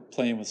guess we're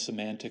playing with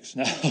semantics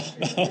now.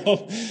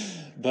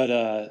 But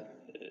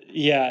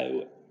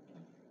yeah,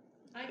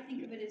 I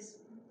think of it as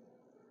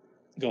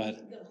go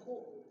ahead. the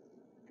whole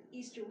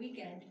Easter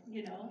weekend,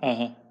 you know?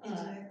 Uh-huh.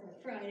 Exactly.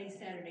 Friday,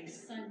 Saturday,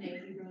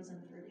 Sunday, he rose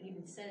on the first, it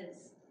even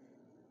says,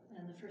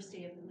 on the first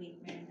day of the week,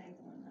 Mary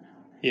Magdalene went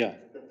out. Yeah.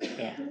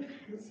 Yeah. So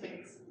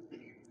it's,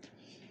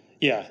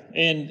 Yeah,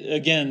 and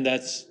again,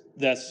 that's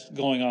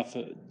going off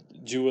a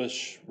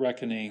Jewish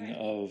reckoning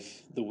of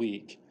the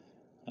week.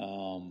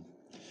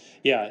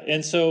 Yeah,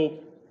 and so,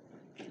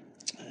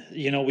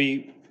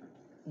 we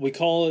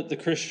call it the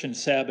Christian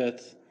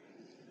Sabbath.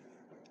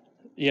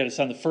 Yeah, it's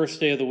on the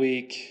first day of the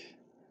week.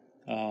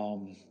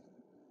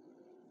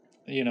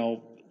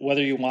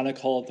 Whether you want to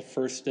call it the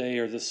first day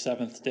or the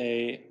 7th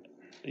day,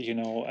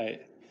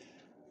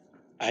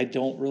 I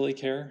don't really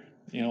care.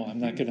 I'm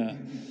not gonna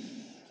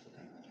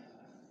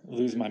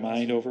lose my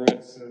mind over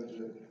it. Said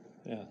that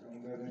Yeah.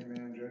 don't let any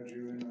man judge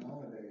you in the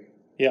holiday.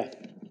 Yeah.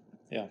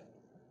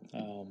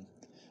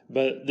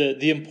 But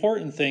the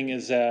important thing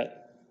is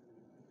that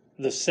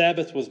the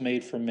Sabbath was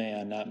made for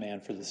man, not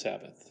man for the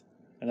Sabbath.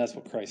 And that's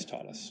what Christ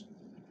taught us.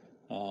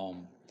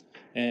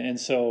 And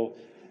so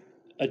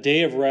a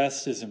day of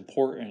rest is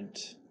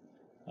important.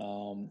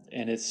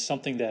 And it's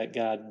something that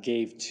God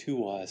gave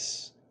to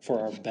us for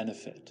our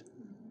benefit.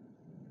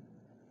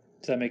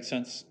 Does that make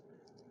sense?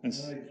 I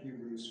like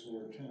Hebrews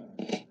 4:10.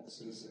 It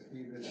says that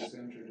he that has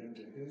entered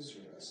into his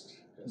rest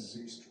has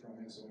ceased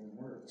from his own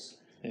works.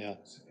 Yeah.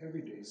 So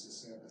every day is the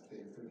Sabbath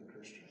day for the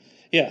Christian.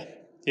 Yeah.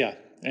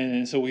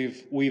 And so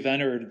we've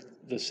entered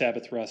the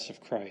Sabbath rest of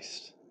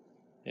Christ.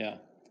 Yeah.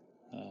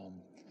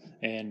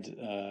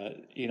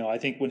 I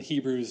think when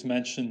Hebrews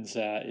mentions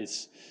that,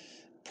 it's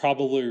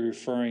probably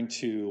referring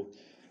to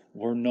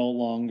we're no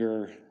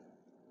longer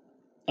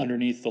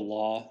underneath the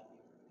law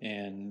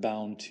and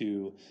bound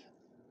to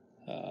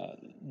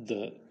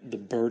the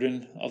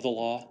burden of the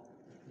law.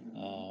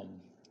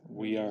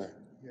 We are.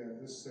 Yeah,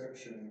 this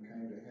section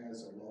kind of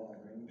has a law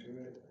ring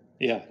to it.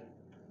 Yeah.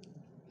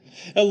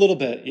 A little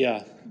bit,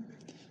 yeah.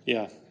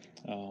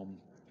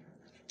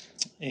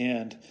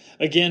 And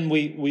again,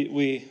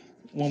 we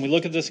when we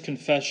look at this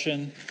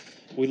confession,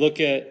 we look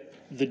at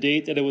the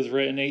date that it was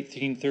written,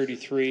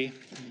 1833.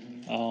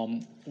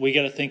 We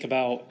got to think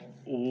about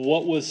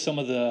what was some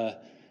of the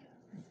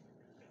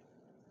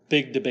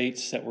big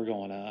debates that were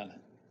going on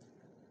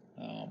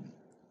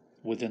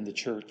within the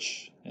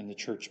church and the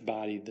church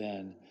body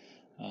then.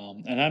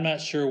 And I'm not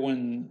sure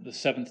when the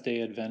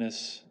Seventh-day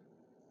Adventist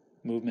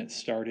movement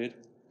started,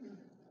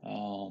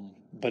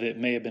 but it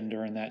may have been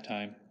during that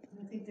time.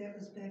 I think that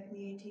was back in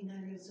the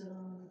 1800s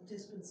along with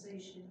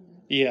dispensation.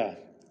 Yeah.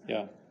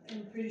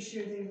 I'm pretty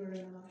sure they were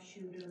an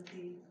offshoot of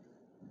the.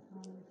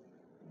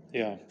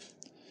 Yeah.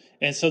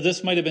 And so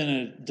this might have been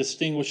a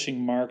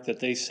distinguishing mark that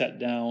they set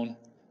down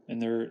in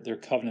their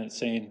covenant,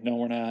 saying, no,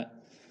 we're not.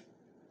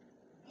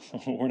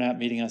 We're not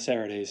meeting on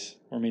Saturdays.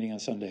 We're meeting on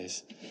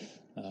Sundays.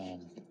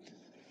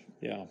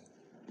 Yeah.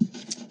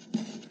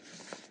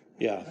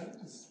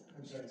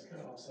 I'm sorry, it's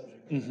kind of off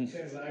subject. Mhm.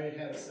 Because I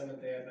had a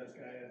Seventh-day Adventist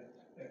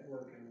guy at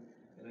work,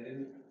 and I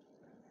didn't.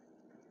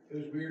 It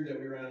was weird that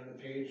we were on the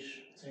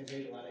same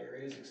page, a lot of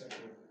areas except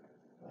for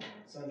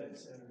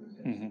Sundays.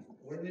 And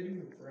what do they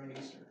do around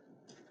Easter?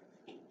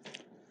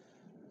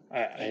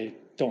 I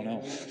don't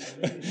know.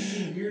 It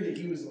seemed weird that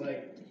he was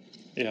like.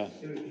 Yeah.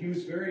 He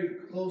was very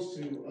close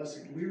to us.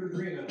 We were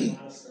agreeing on a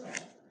lot of stuff.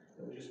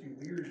 It would just be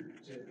weird.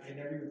 I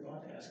never even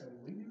thought to ask him,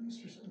 "We do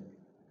Easter Sunday,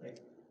 like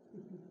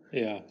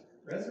Yeah.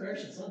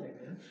 Resurrection Sunday,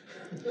 man."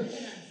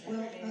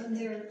 Well, on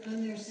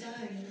their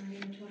sign, on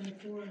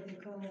M24, they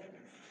call it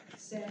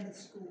Sabbath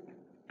School.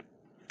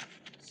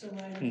 So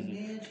I would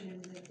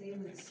imagine that they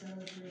would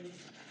celebrate,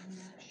 I'm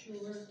not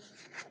sure,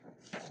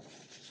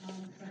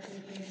 but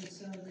that they would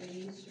celebrate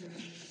Easter on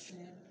the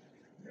Sabbath.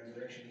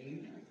 Resurrection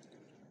Eve.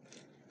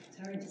 It's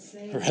hard to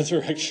say.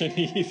 Resurrection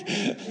Eve.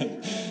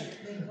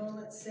 They call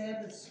it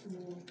Sabbath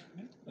School.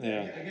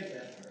 Yeah. I get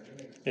that part.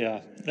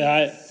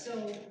 Yeah. So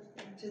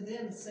to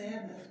them,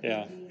 Sabbath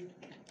Yeah.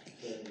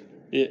 But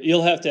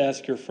You'll have to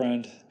ask your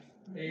friend,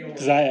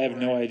 because I have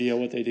no idea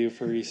what they do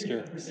for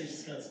Easter.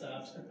 Conversation's kind of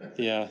stopped.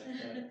 Yeah.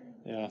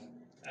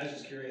 I was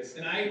just curious,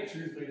 and I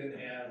truthfully didn't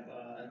have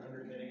an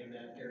underpinning in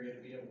that area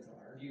to be able to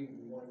argue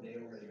one day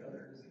over the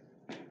other.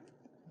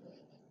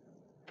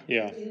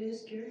 Yeah. It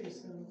is curious,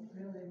 though,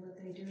 really, what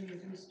they do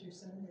with Easter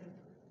Sunday.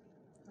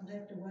 I'll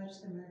have to watch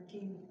the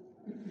marquee.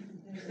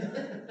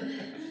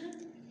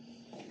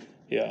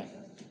 Yeah.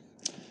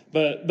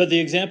 But the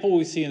example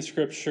we see in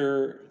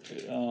Scripture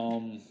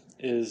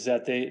is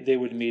that they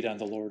would meet on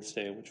the Lord's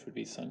Day, which would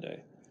be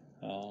Sunday.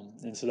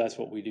 And so that's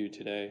what we do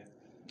today.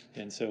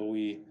 And so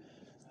we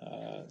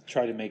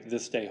try to make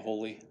this day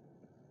holy.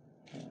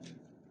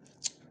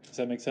 Does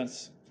that make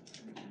sense?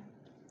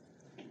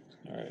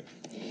 All right.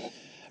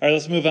 All right,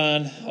 let's move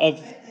on.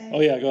 Oh,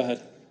 yeah, go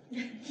ahead.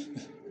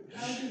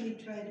 How do we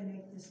try to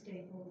make this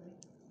day holy?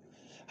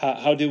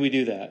 How do we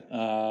do that?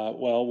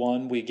 Well,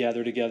 one, we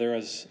gather together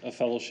as a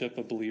fellowship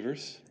of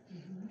believers.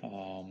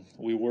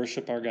 We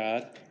worship our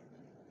God.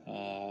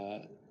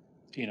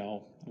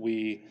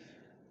 We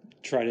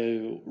try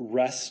to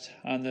rest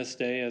on this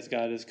day as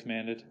God has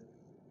commanded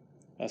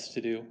us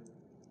to do.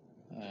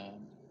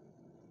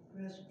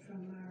 Rest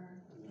from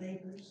our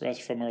labors.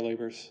 Rest from our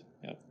labors.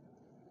 Yep.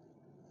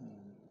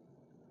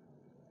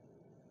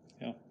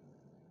 Yeah.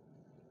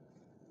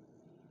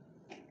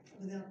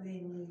 Without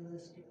being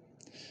legalistic.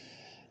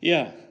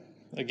 Yeah.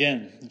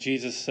 Again,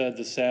 Jesus said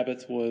the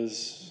Sabbath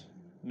was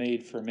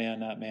made for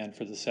man, not man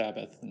for the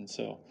Sabbath. And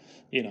so,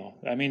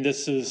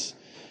 this is,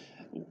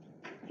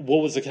 what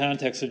was the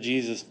context of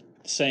Jesus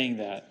saying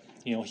that?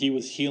 He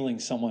was healing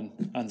someone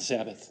on the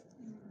Sabbath,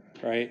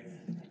 right?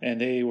 And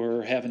they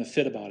were having a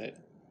fit about it.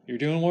 You're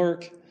doing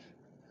work,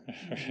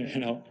 If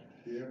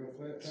you have a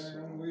flat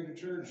tire on the way to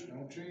church,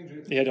 don't change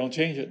it. Yeah, don't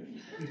change it.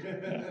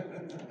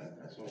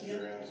 So if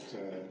you're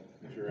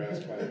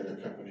asked by your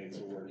company to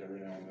work every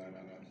now and then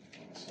on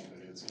a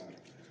Sunday, it's not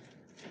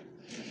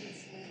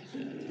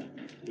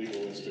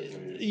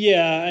legalistically.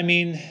 Yeah,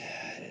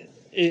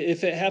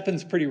 if it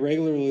happens pretty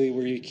regularly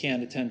where you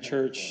can't attend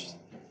church,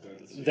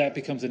 that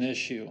becomes an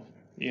issue,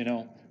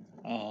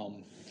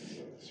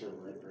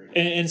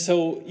 And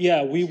so,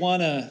 yeah, we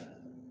want to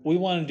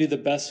do the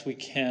best we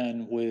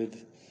can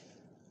with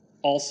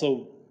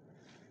also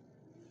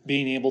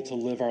being able to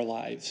live our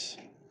lives,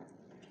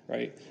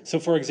 right? So,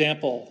 for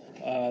example,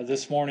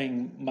 this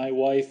morning, my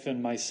wife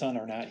and my son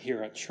are not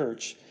here at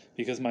church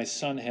because my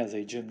son has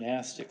a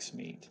gymnastics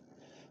meet.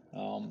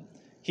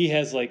 He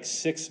has like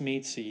 6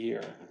 meets a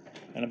year,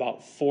 and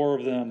about 4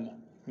 of them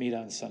meet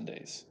on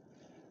Sundays.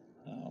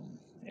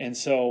 And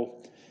so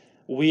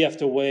we have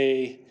to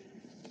weigh,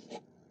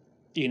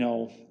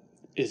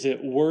 is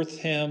it worth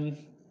him,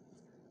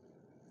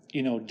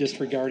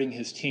 disregarding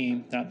his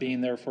team, not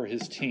being there for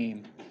his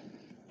team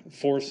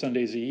 4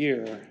 Sundays a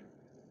year?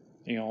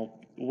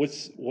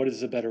 What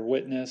is a better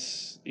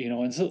witness?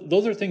 And so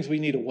those are things we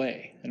need to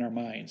weigh in our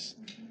minds.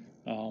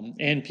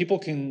 And people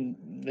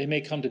they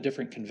may come to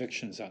different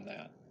convictions on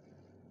that.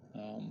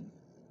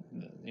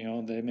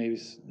 They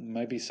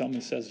might be someone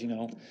who says,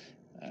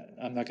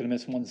 I'm not going to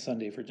miss 1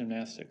 Sunday for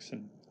gymnastics.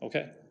 And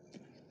okay.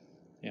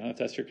 If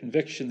that's your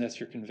conviction, that's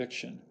your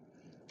conviction.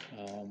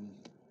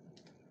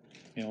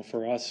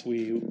 For us,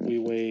 we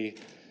weigh,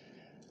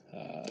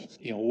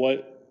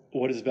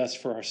 what is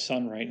best for our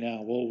son right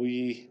now? Well,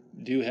 we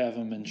do have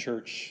him in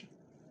church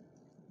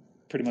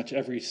pretty much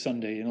every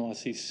Sunday,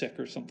 unless he's sick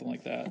or something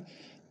like that,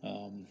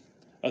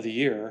 of the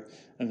year.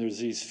 And there's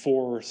these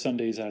 4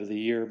 Sundays out of the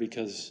year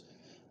because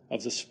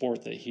of the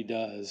sport that he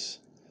does,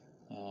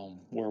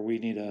 where we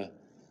need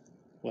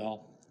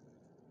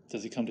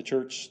does he come to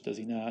church? Does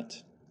he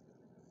not?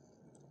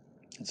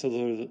 And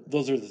so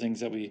those are the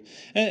things that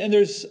and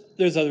there's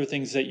other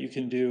things that you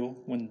can do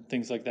when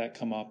things like that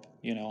come up.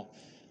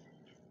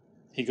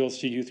 He goes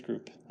to youth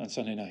group on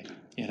Sunday night.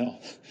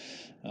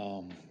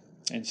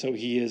 And so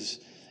he is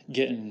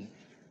getting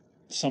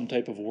some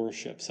type of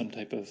worship, some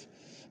type of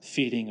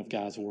feeding of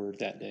God's word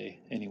that day,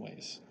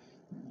 anyways.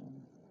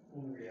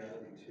 One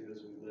reality too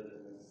is we live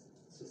in this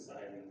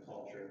society and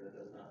culture that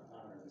does not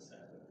honor the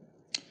Sabbath.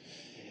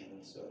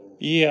 So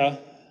yeah.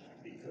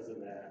 Because of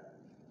that,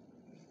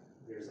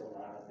 there's a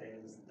lot of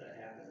things that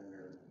happen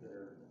that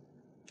are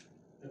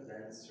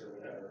events or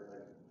whatever.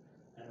 Like,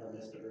 I know I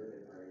missed a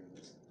birthday party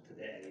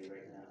today,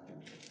 right now.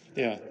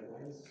 Yeah. Like,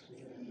 why is we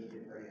having a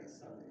birthday party on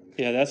Sunday?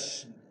 Yeah,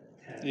 that's,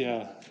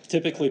 yeah.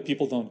 Typically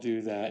people don't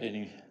do that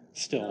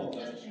still.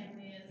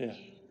 Yeah.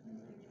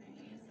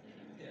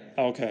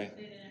 Okay.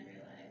 They didn't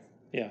realize.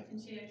 Yeah. And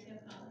she actually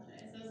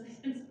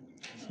apologized.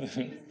 I was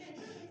like,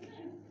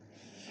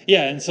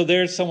 Yeah, and so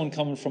there's someone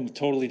coming from a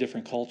totally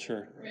different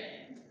culture.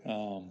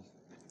 right.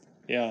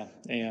 Yeah,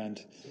 and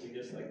So we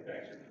just, like,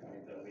 back to your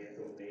point, though, we have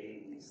to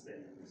weigh these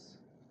things.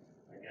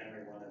 Like,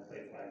 Emery wanted to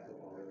play flag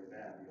football really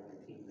bad. The only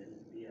team that he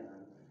could be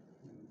on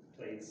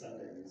played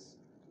Sundays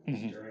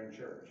during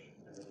church.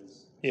 And it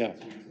was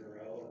 6 weeks in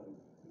a row, and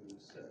we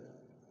said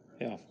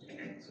no. Yeah.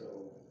 And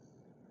so,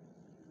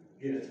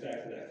 again, it's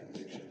back to that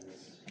conviction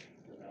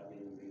about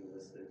being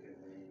legalistic and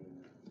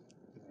weighing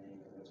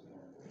what's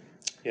more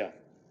important. yeah.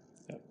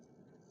 Yep.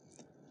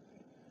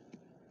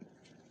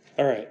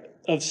 All right.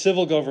 Of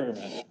civil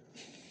government.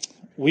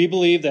 We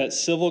believe that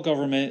civil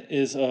government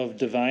is of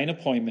divine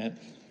appointment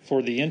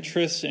for the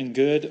interests and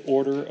good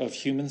order of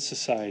human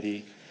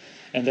society,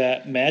 and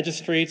that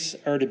magistrates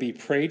are to be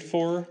prayed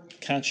for,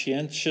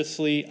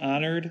 conscientiously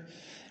honored,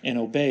 and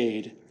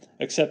obeyed,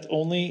 except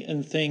only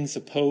in things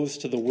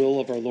opposed to the will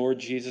of our Lord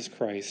Jesus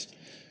Christ,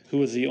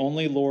 who is the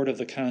only Lord of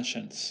the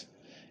conscience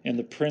and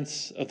the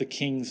Prince of the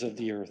kings of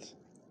the earth.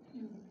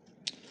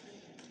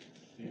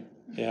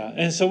 Yeah,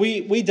 and so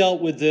we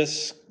dealt with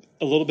this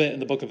a little bit in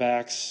the book of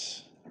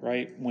Acts,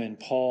 right, when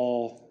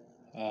Paul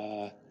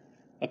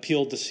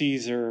appealed to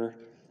Caesar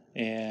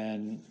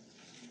and,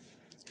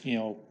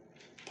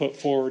 put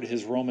forward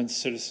his Roman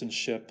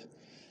citizenship.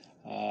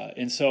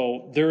 And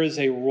so there is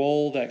a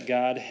role that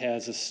God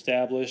has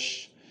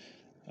established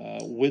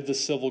with the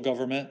civil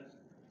government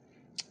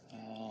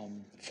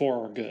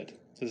for our good.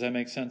 Does that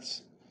make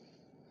sense?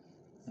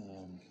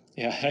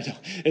 Yeah, I know.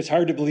 It's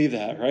hard to believe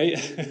that, right?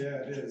 Yeah,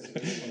 it is.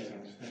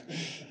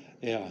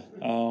 Yeah.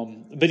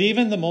 But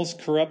even the most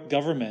corrupt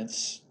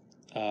governments,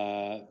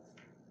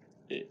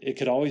 it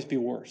could always be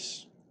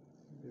worse.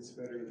 It's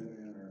better than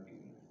anarchy.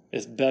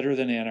 It's better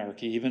than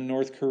anarchy. Even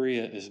North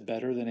Korea is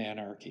better than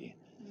anarchy.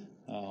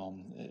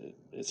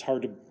 It's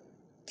hard to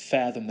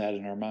fathom that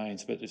in our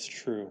minds, but it's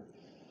true.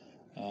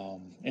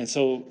 And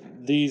so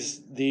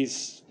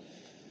these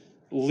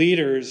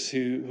leaders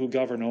who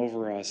govern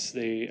over us,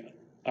 they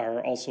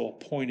are also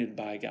appointed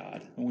by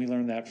God. And we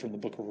learn that from the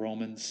book of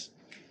Romans.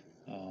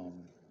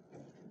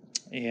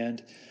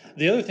 And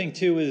the other thing,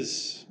 too,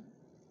 is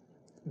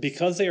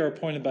because they are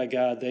appointed by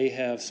God, they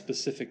have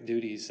specific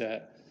duties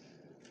that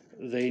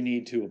they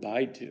need to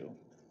abide to,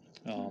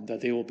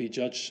 that they will be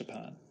judged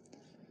upon.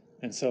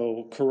 And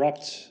so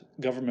corrupt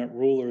government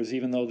rulers,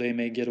 even though they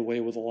may get away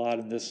with a lot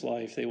in this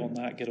life, they will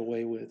not get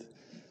away with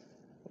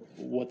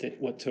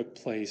what took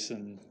place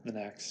in the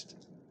next.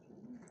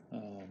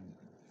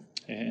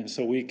 And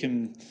so we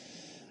can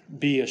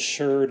be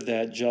assured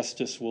that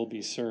justice will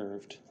be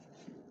served.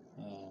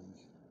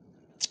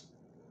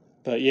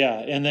 But yeah,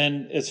 and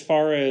then as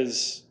far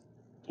as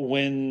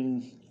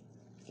when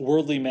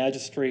worldly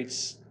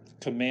magistrates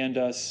command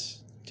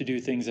us to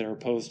do things that are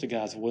opposed to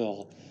God's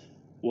will,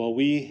 well,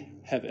 we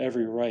have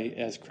every right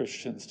as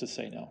Christians to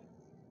say no.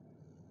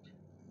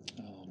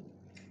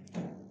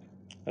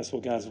 That's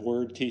what God's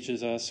word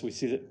teaches us. We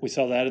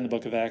saw that in the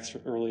book of Acts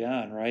early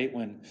on, right?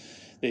 When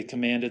they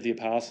commanded the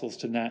apostles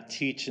to not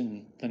teach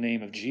in the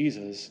name of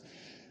Jesus.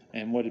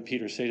 And what did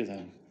Peter say to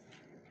them?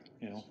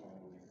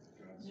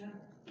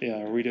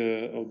 Yeah, are we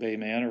to obey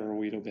man or are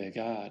we to obey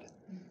God?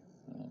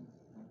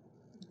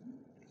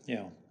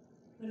 What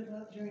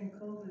about during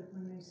COVID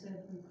when they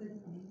said we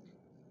couldn't meet,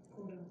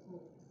 quote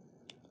unquote?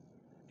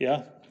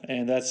 Yeah,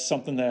 and that's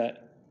something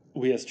that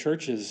we as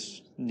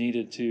churches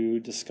needed to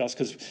discuss,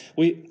 because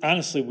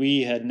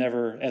we had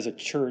never, as a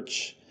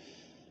church,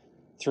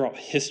 throughout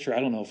history,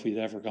 I don't know if we'd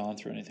ever gone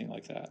through anything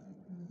like that.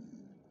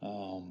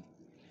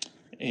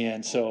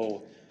 And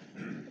so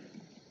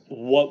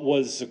what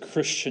was a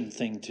Christian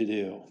thing to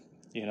do,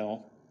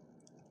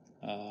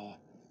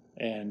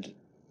 and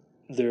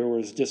there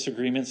was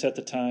disagreements at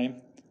the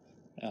time,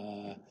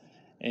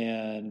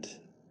 and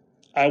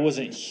I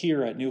wasn't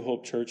here at New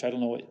Hope Church. I don't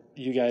know what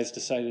you guys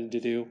decided to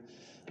do,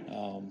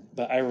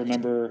 but I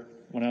remember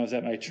when I was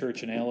at my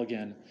church in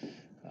Allegan,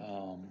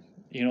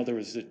 there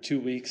was the 2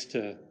 weeks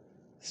to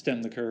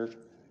stem the curve.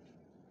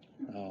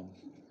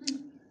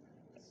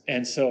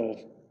 And so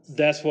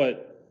that's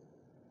what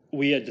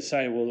we had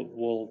decided.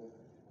 We'll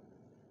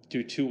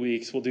do 2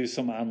 weeks. We'll do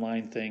some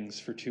online things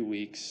for 2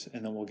 weeks,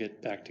 and then we'll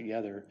get back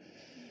together.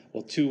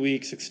 Well, 2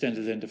 weeks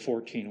extended into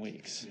 14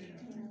 weeks,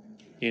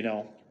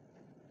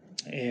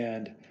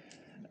 and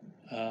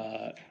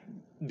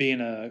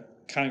being a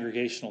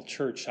congregational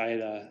church, I had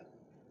a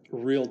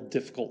real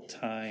difficult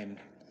time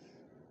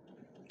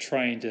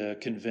trying to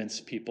convince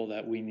people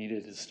that we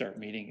needed to start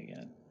meeting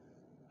again.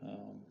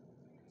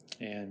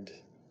 And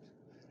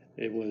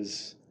it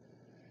was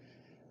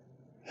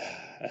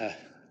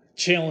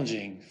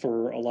challenging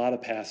for a lot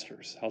of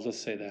pastors. I'll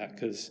just say that,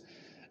 because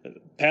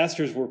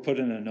pastors were put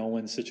in a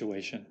no-win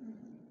situation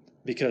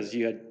because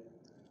you had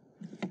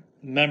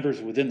members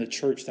within the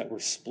church that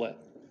were split,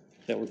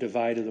 that were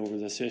divided over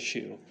this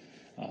issue,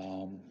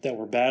 that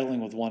were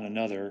battling with one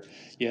another.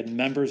 You had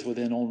members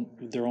within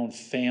their own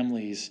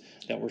families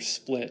that were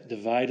split,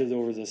 divided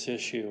over this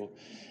issue.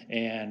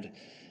 And,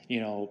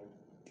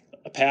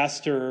 a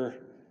pastor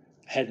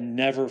had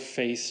never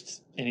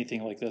faced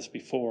anything like this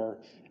before,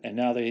 and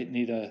now they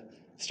need to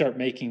start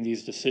making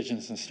these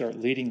decisions and start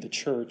leading the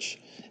church.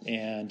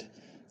 And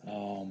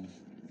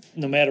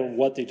no matter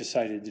what they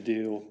decided to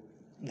do,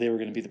 they were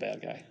going to be the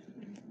bad guy.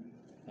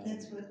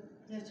 That's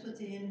what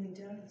the enemy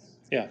does.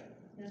 Yeah.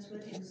 That's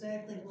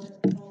exactly what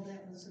all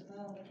that was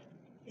about.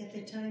 At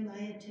the time,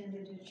 I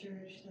attended a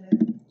church that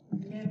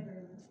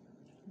never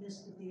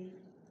missed a beat.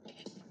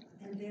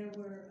 And there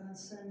were, on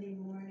Sunday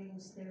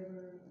mornings, there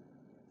were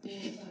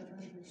 400 or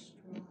 500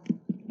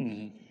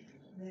 strong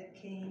that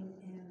came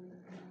and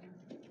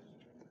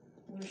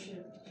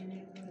worshiped, and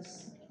it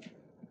was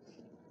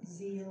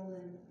zeal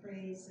and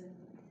praise. And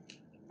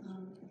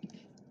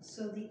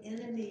so the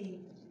enemy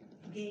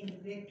gained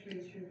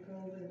victory through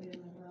COVID in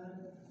a lot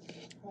of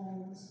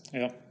homes.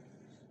 Yeah.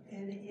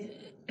 And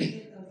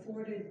it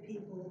afforded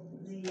people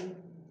the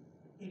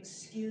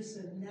excuse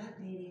of not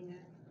meeting,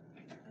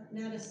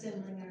 not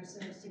assembling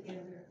ourselves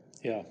together.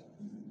 Yeah.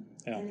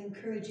 Yeah. And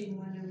encouraging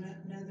one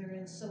another,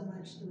 and so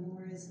much the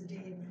more as the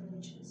day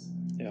approaches,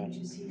 which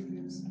is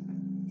Hebrews.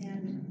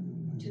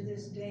 And to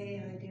this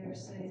day, I dare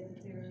say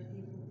that there are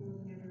people who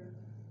have never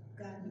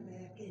gotten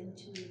back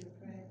into the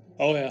practice.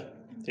 Oh, yeah.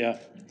 Yeah.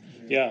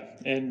 Yeah,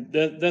 and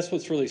that's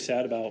what's really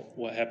sad about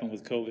what happened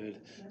with COVID.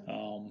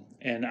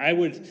 And I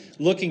would,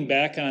 looking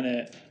back on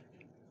it,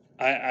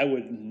 I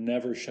would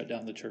never shut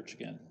down the church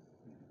again.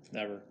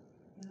 Never.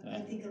 I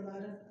think a lot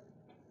of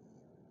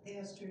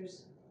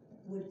pastors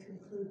would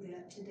conclude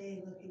that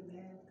today, looking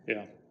back.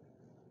 Yeah.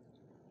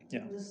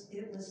 Yeah. It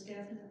was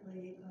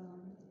definitely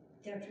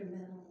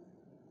detrimental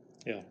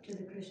Yeah. to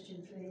the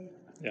Christian faith.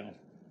 Yeah.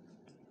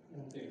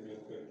 One thing real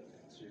quick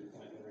to your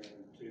point,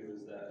 Lorraine, too,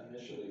 is that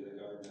initially the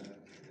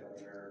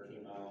governor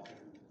came out and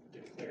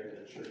declared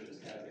that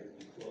churches had to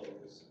be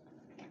closed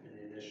in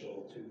the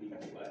initial 2-week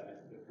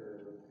flat the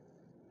curve.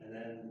 And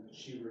then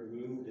she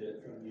removed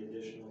it from the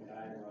additional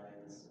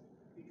guidelines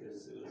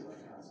because it was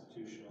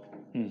unconstitutional.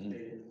 Mhm. They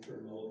didn't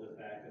promote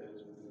the fact that it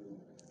was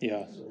removed.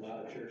 Yeah. So a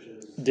lot of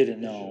churches Didn't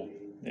know. initially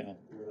Yeah.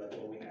 were like,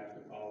 well, we have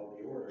to follow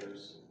the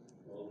orders.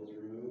 Well, it was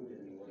removed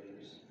in the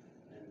orders,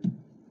 and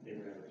they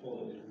were never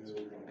told it was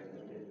removed when they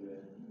looked into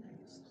it.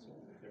 So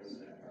there was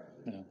that part.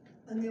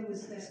 And there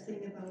was that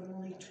thing about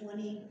only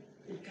 20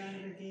 would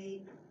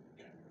congregate,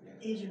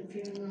 agent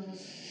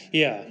funerals.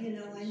 Yeah. You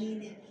know, I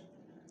mean,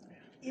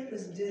 it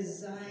was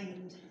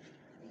designed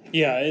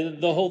Yeah.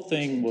 The whole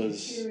thing to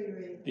was,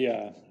 deteriorate.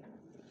 yeah.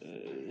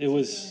 It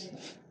was,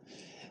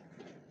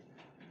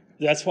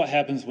 that's what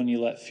happens when you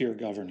let fear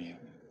govern you,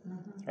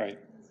 right?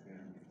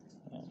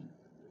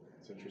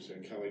 It's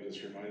interesting. Kelly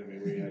just reminded me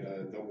we had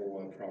a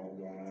double problem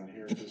going on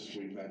here because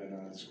we met in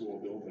a school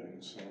building,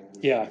 so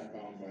we Yeah. were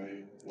bound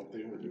by what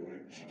they were doing.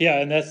 Yeah,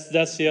 and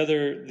that's the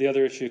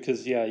other issue,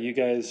 because you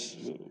guys,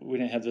 we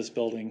didn't have this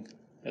building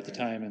at the Right.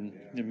 time, and Yeah.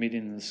 you're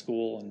meeting in the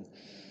school, and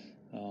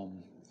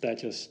that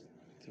just,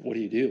 what do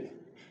you do?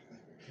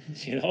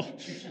 You know,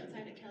 Church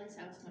outside of Kelly's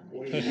house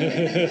one Boy,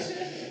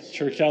 day.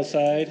 church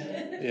outside,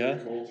 yeah,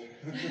 cold.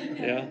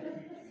 yeah,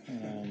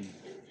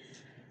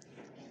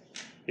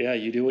 yeah.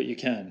 You do what you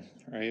can,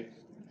 right?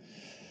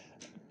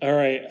 All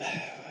right,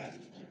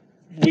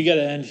 we got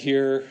to end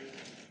here.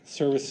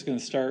 Service is going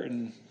to start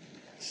in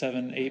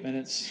 7-8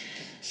 minutes,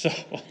 so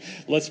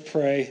let's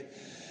pray.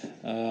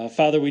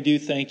 Father, we do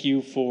thank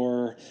you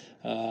for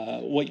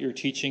what you're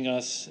teaching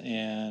us,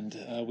 and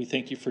we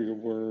thank you for your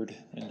word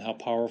and how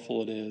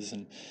powerful it is.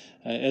 And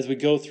as we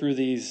go through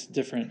these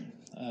different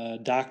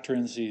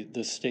doctrines,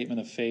 the statement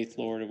of faith,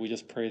 Lord, we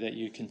just pray that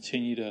you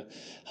continue to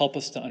help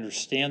us to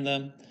understand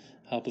them,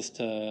 help us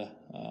to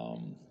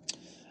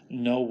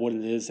know what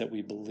it is that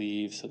we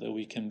believe, so that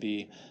we can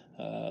be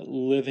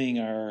living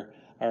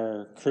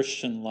our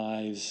Christian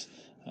lives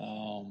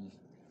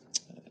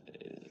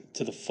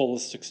to the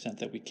fullest extent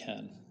that we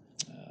can.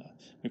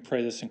 We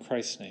pray this in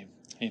Christ's name.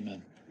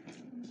 Amen.